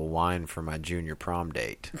bottle of wine for my junior prom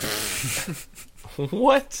date.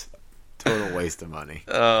 What? Total waste of money.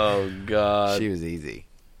 Oh, God. She was easy.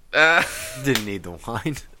 Didn't need the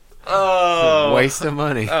wine. Oh. Waste of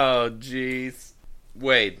money. Oh, jeez.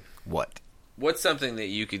 Wade. What? What's something that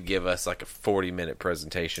you could give us like a 40-minute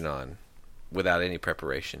presentation on without any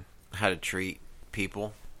preparation? How to treat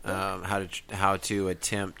people. How to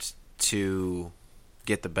attempt to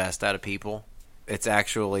get the best out of people. It's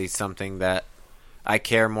actually something that I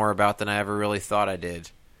care more about than I ever really thought I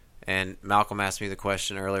did. And Malcolm asked me the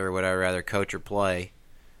question earlier, would I rather coach or play?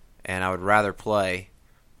 And I would rather play,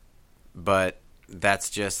 but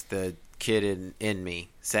that's just the kid in me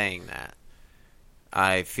saying that.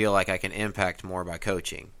 I feel like I can impact more by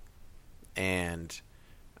coaching. And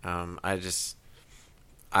I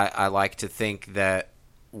like to think that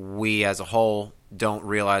we as a whole don't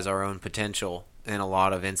realize our own potential in a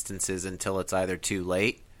lot of instances until it's either too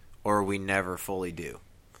late or we never fully do.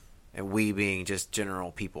 And we being just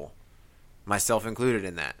general people, myself included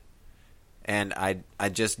in that. And I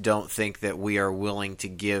just don't think that we are willing to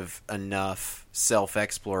give enough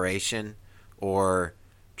self-exploration, or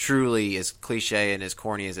truly, as cliche and as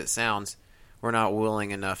corny as it sounds, we're not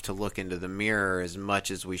willing enough to look into the mirror as much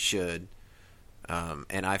as we should.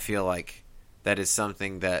 And I feel like that is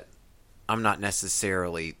something that I'm not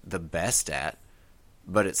necessarily the best at,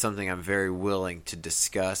 but it's something I'm very willing to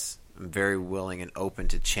discuss. I'm very willing and open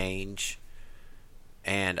to change.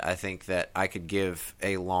 And I think that I could give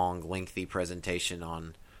a long, lengthy presentation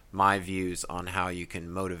on my views on how you can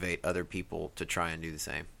motivate other people to try and do the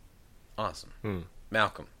same. Awesome.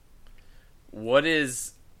 Malcolm, what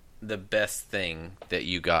is the best thing that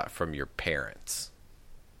you got from your parents?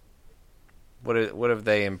 What have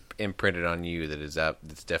they imprinted on you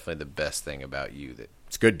that's definitely the best thing about you?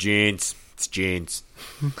 It's good genes. It's genes.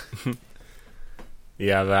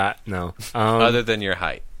 Yeah, that, no. Other than your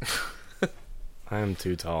height. I am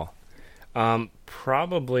too tall.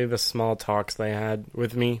 Probably the small talks they had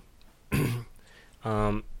with me.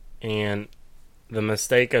 And the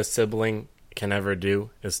mistake a sibling can ever do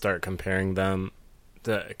is start comparing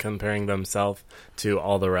themselves to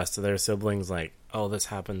all the rest of their siblings. Like, oh, this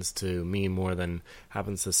happens to me more than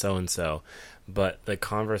happens to so-and-so. But the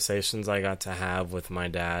conversations I got to have with my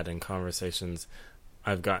dad and conversations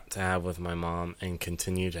I've got to have with my mom and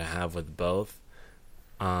continue to have with both,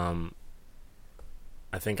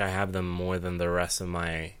 I think I have them more than the rest of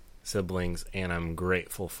my siblings, and I'm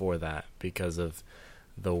grateful for that because of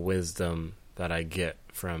the wisdom that I get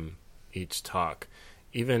from each talk.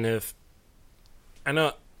 Even if I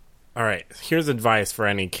know, all right, here's advice for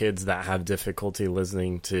any kids that have difficulty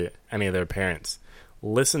listening to any of their parents.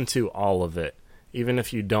 Listen to all of it. Even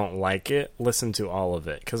if you don't like it, listen to all of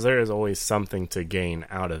it, because there is always something to gain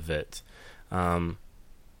out of it. The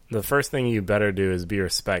first thing you better do is be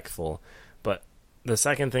respectful. But the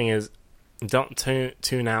second thing is, don't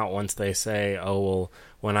tune out once they say, oh, well,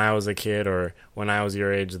 when I was a kid or when I was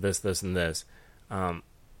your age, this, and this.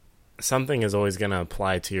 Something is always going to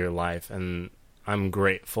apply to your life, and I'm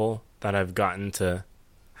grateful that I've gotten to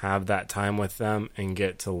have that time with them and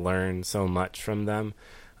get to learn so much from them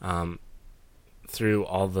through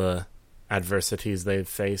all the adversities they've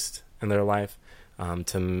faced in their life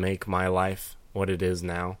to make my life what it is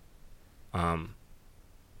now.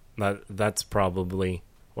 That's probably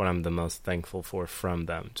what I'm the most thankful for from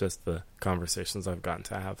them, just the conversations I've gotten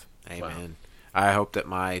to have. Amen. Wow. I hope that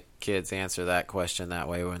my kids answer that question that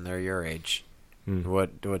way when they're your age.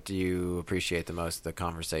 What do you appreciate the most? The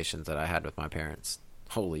conversations that I had with my parents.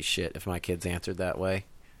 Holy shit! If my kids answered that way,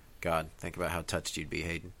 God, think about how touched you'd be,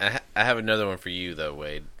 Hayden. I have another one for you, though,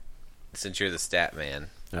 Wade. Since you're the stat man.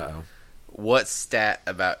 Uh-oh. What stat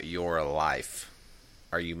about your life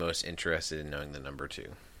are you most interested in knowing the number to?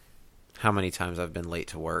 How many times I've been late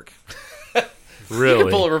to work? You can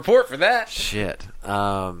pull a report for that. Shit.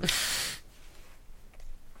 I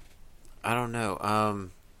don't know.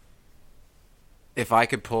 If I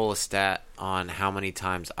could pull a stat on how many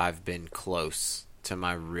times I've been close to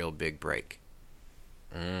my real big break.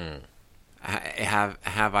 Have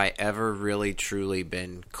I ever really truly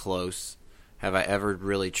been close? Have I ever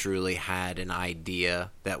really truly had an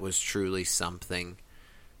idea that was truly something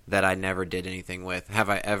that I never did anything with? Have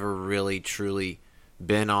I ever really truly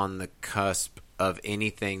been on the cusp of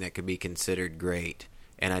anything that could be considered great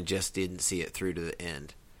and I just didn't see it through to the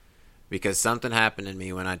end? Because something happened in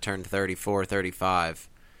me when I turned 34, 35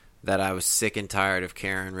 that I was sick and tired of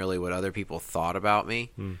caring really what other people thought about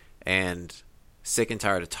me and sick and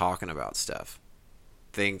tired of talking about stuff.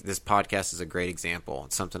 This podcast is a great example.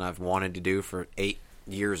 It's something I've wanted to do for 8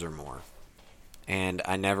 years or more. And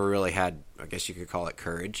I never really had, I guess you could call it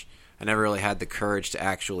courage. I never really had the courage to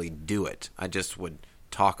actually do it. I just would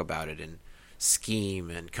talk about it and scheme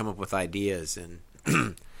and come up with ideas. And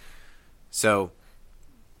so,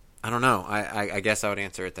 I don't know. I guess I would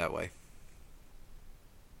answer it that way.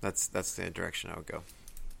 That's the direction I would go.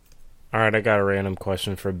 All right, I got a random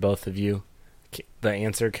question for both of you. The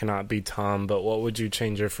answer cannot be Tom, but what would you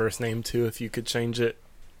change your first name to if you could change it?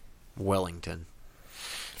 Wellington.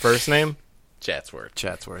 First name? Chatsworth.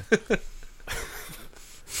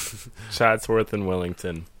 Chatsworth and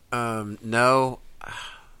Wellington. No.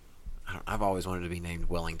 I've always wanted to be named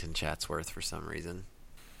Wellington Chatsworth for some reason.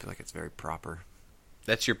 I feel like it's very proper.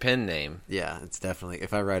 That's your pen name. Yeah, it's definitely.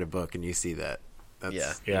 If I write a book and you see that,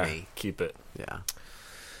 that's me. Keep it. Yeah.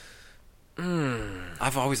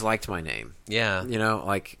 I've always liked my name. Yeah. You know,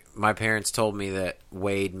 like my parents told me that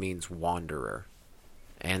Wade means wanderer.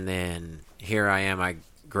 And then here I am, I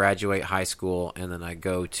graduate high school and then I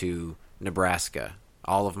go to Nebraska.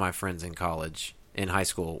 All of my friends in high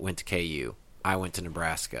school went to KU. I went to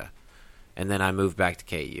Nebraska. And then I moved back to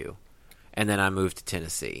KU. And then I moved to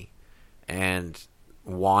Tennessee. And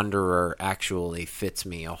wanderer actually fits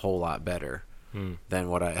me a whole lot better than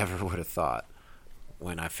what I ever would have thought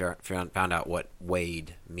when I found out what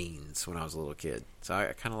Wade means when I was a little kid. So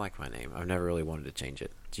I kind of like my name. I've never really wanted to change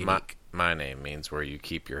it. It's unique. My name means where you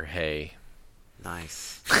keep your hay.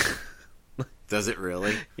 Nice. Does it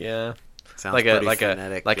really? Yeah. Sounds like pretty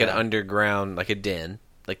frenetic. an underground, like a den,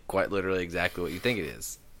 like quite literally exactly what you think it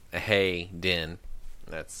is. A hay den.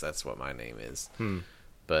 That's what my name is.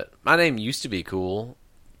 But my name used to be cool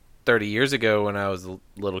 30 years ago when I was a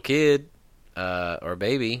little kid or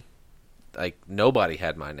baby. Like, nobody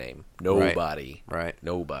had my name. Nobody. Right.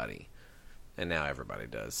 Nobody. And now everybody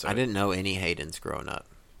does. So I didn't know any Haydens growing up.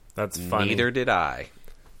 That's funny. Neither did I.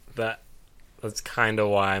 That's kind of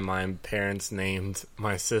why my parents named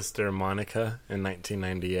my sister Monica in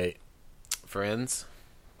 1998. Friends?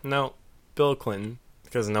 No, Bill Clinton.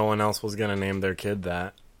 Because no one else was going to name their kid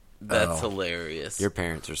that. That's hilarious. Your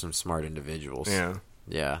parents are some smart individuals. Yeah.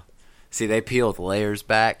 Yeah. See, they peel the layers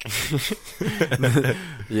back.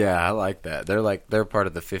 Yeah, I like that. They're part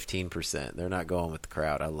of the 15%. They're not going with the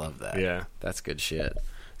crowd. I love that. Yeah. That's good shit.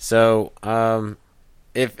 So,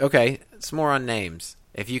 it's more on names.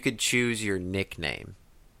 If you could choose your nickname,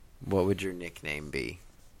 what would your nickname be?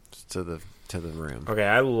 Just to the room. Okay,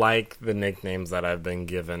 I like the nicknames that I've been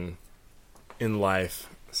given in life.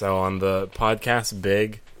 So on the podcast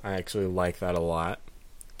Big, I actually like that a lot.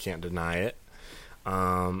 Can't deny it.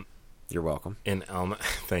 You're welcome.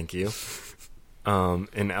 Thank you.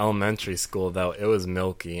 In elementary school, though, it was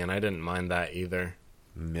Milky, and I didn't mind that either.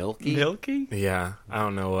 Milky? Milky? Yeah, I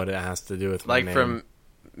don't know what it has to do with my Like name. from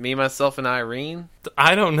Me, Myself, and Irene?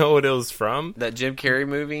 I don't know what it was from. That Jim Carrey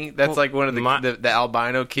movie? That's like one of the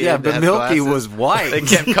albino kids. Yeah, that but has Milky glasses. was white. They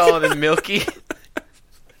kept calling him Milky.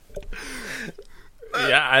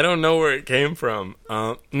 Yeah, I don't know where it came from.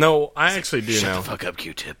 No, I actually do know. Shut the fuck up,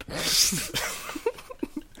 Q-Tip.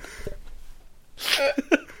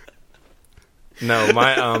 No,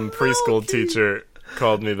 my preschool teacher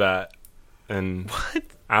called me that, and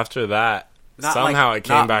after that, somehow it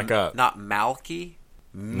came back up. Not Malky?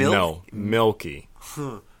 No, Milky.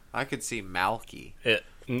 I could see Malky. It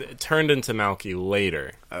turned into Malky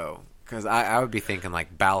later. Oh, because I would be thinking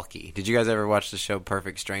like Balky. Did you guys ever watch the show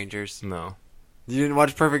Perfect Strangers? No. You didn't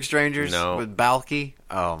watch Perfect Strangers? No. With Balky?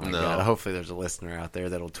 Oh my No. god. Hopefully there's a listener out there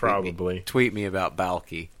that'll Probably. tweet me about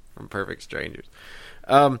Balky from Perfect Strangers.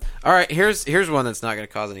 All right, here's one that's not going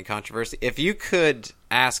to cause any controversy. If you could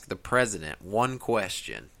ask the president one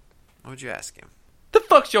question, what would you ask him? The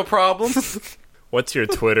fuck's your problem? What's your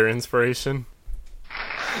Twitter inspiration?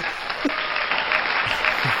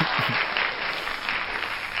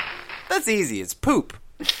 That's easy. It's poop.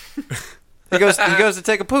 He goes to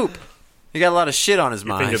take a poop. He got a lot of shit on his I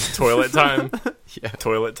mind. think it's toilet time. Yeah.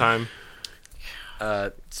 Toilet time.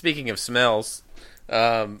 Speaking of smells,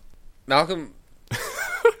 Malcolm...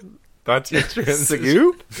 That's your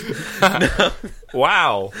transition. Scoop?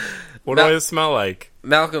 Wow. What do I smell like?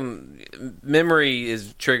 Malcolm, memory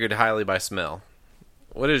is triggered highly by smell.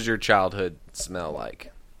 What does your childhood smell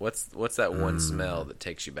like? What's that one smell that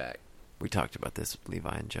takes you back? We talked about this with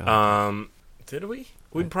Levi and Joe. Did we?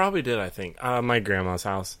 We probably did, I think. My grandma's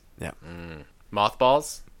house. Yeah. Mothballs?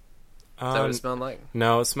 Is that what Um, it smelled like?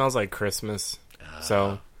 No, it smells like Christmas.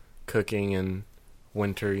 So, cooking and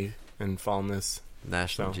wintry and fallness.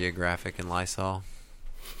 National So. Geographic and Lysol.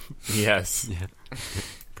 Yes.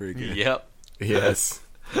 Pretty good. Yep. Yes.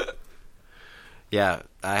 Yeah,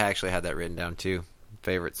 I actually had that written down too.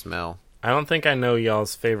 Favorite smell. I don't think I know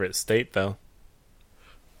y'all's favorite state, though.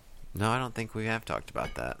 No, I don't think we have talked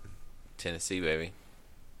about that. Tennessee, baby.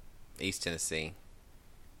 East Tennessee.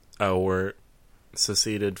 Oh, we're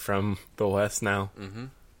seceded from the West now. Mm-hmm.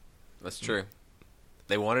 That's true.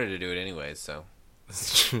 They wanted to do it anyways, so.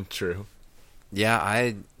 That's true.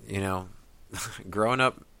 Yeah, growing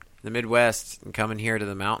up in the Midwest and coming here to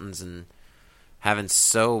the mountains and having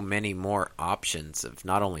so many more options of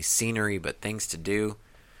not only scenery but things to do.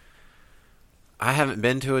 I haven't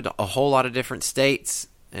been to a whole lot of different states,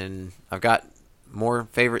 and I've got more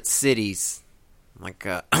favorite cities like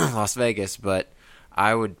Las Vegas, but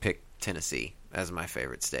I would pick Tennessee as my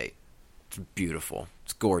favorite state. It's beautiful.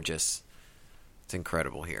 It's gorgeous. It's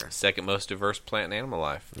incredible here. Second most diverse plant and animal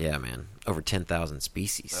life. Yeah, man. Over 10,000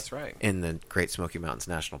 species. That's right. In the Great Smoky Mountains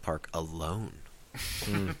National Park alone.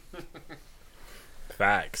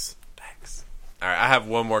 Facts. Thanks. All right, I have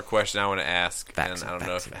one more question I want to ask, Facts and I and don't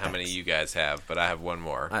know facts and how many facts. you guys have, but I have one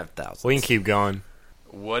more. I have thousands. We can keep going.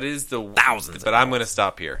 What is the... Thousands But of I'm going to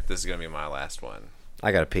stop here. This is going to be my last one.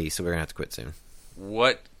 I got to pee, so we're going to have to quit soon.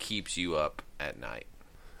 What keeps you up at night?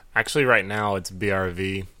 Actually, right now, it's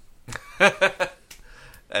BRV.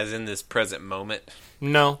 As in this present moment?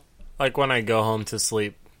 No. Like when I go home to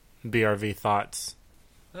sleep, BRV thoughts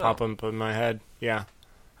pop up in my head. Yeah.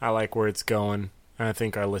 I like where it's going. And I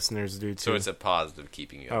think our listeners do too. So it's a positive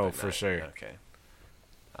keeping you up Oh, at for night. sure. Okay.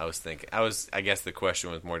 I guess the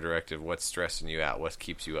question was more directed, what's stressing you out? What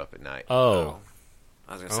keeps you up at night? Oh.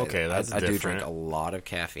 I was going to say Okay, that that's I do different. drink a lot of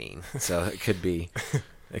caffeine, so it could be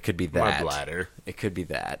that. My bladder. It could be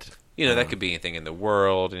that. That could be anything in the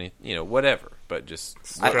world, whatever. But just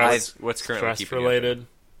what's currently Stress keeping you related.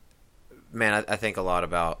 Man, I think a lot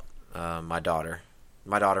about my daughter.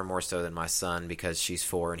 My daughter more so than my son because she's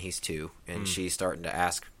 4 and he's 2, and she's starting to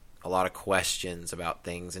ask a lot of questions about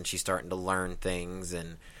things, and she's starting to learn things,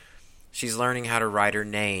 and she's learning how to write her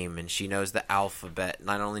name, and she knows the alphabet.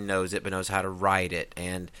 Not only knows it, but knows how to write it.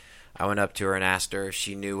 And I went up to her and asked her if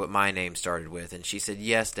she knew what my name started with, and she said,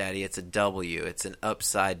 "Yes, Daddy, it's a W. It's an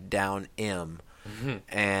upside down M." Mm-hmm.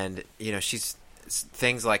 And she's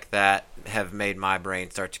things like that have made my brain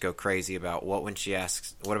start to go crazy about what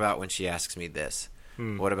about when she asks me this?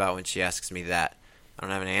 What about when she asks me that? I don't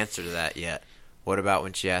have an answer to that yet. What about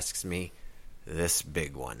when she asks me this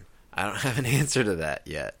big one? I don't have an answer to that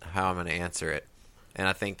yet. How I'm going to answer it. And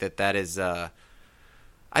I think that is I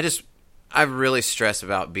really stress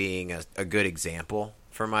about being a good example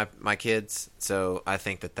for my kids. So I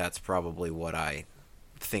think that's probably what I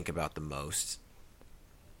think about the most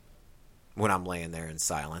when I'm laying there in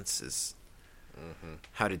silence is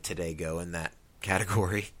how did today go in that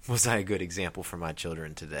category? Was I a good example for my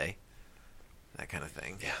children today? That kind of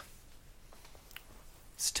thing. Yeah.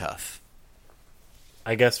 It's tough.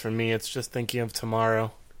 I guess for me, it's just thinking of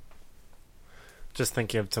tomorrow. Just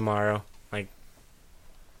thinking of tomorrow. Like,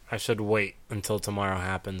 I should wait until tomorrow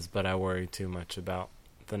happens, but I worry too much about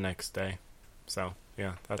the next day. So,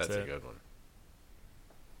 yeah, that's it. a good one.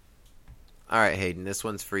 All right, Hayden, this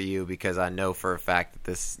one's for you because I know for a fact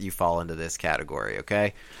that you fall into this category,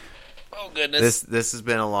 okay? Oh, goodness. This has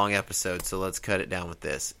been a long episode, so let's cut it down with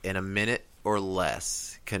this. In a minute or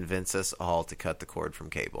less, convince us all to cut the cord from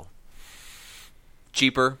cable.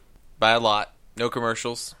 Cheaper by a lot. No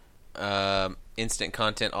commercials. Instant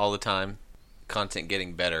content all the time. Content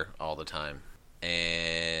getting better all the time.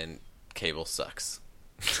 And cable sucks.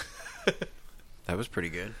 That was pretty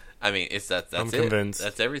good. I mean, that's I'm it. convinced.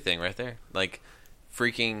 That's everything right there. Like,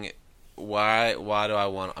 freaking why do I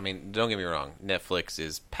want... I mean, don't get me wrong. Netflix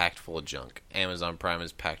is packed full of junk. Amazon Prime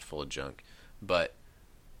is packed full of junk. But,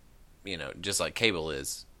 you know, just like cable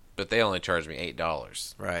is. But they only charge me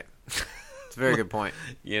 $8. Right. It's a very good point.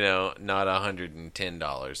 You know, not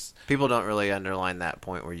 $110. People don't really underline that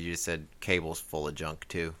point where you just said cable's full of junk,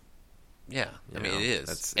 too. Yeah, I mean, it is.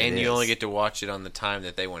 It and you is. only get to watch it on the time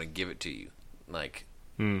that they want to give it to you. Like,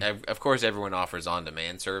 of course, everyone offers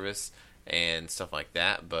on-demand service and stuff like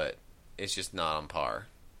that, but it's just not on par.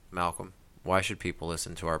 Malcolm, why should people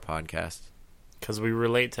listen to our podcast? Because we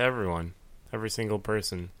relate to everyone. Every single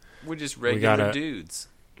person. We're just regular gotta- dudes.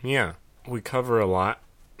 Yeah. We cover a lot.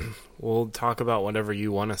 We'll talk about whatever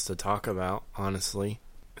you want us to talk about, honestly.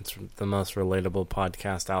 It's the most relatable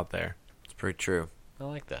podcast out there. It's pretty true. I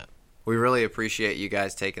like that. We really appreciate you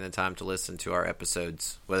guys taking the time to listen to our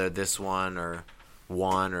episodes, whether this one or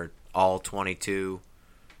all 22.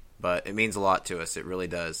 But it means a lot to us. It really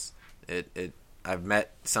does. I've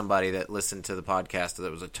met somebody that listened to the podcast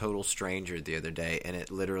that was a total stranger the other day, and it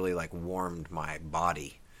literally like warmed my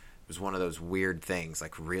body. It was one of those weird things.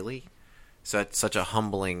 Like, really? So it's such a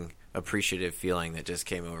humbling, appreciative feeling that just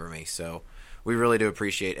came over me. So we really do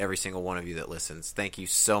appreciate every single one of you that listens. Thank you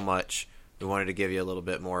so much. We wanted to give you a little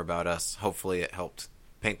bit more about us. Hopefully it helped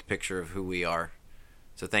paint the picture of who we are.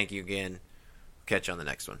 So thank you again. Catch you on the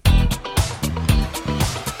next one.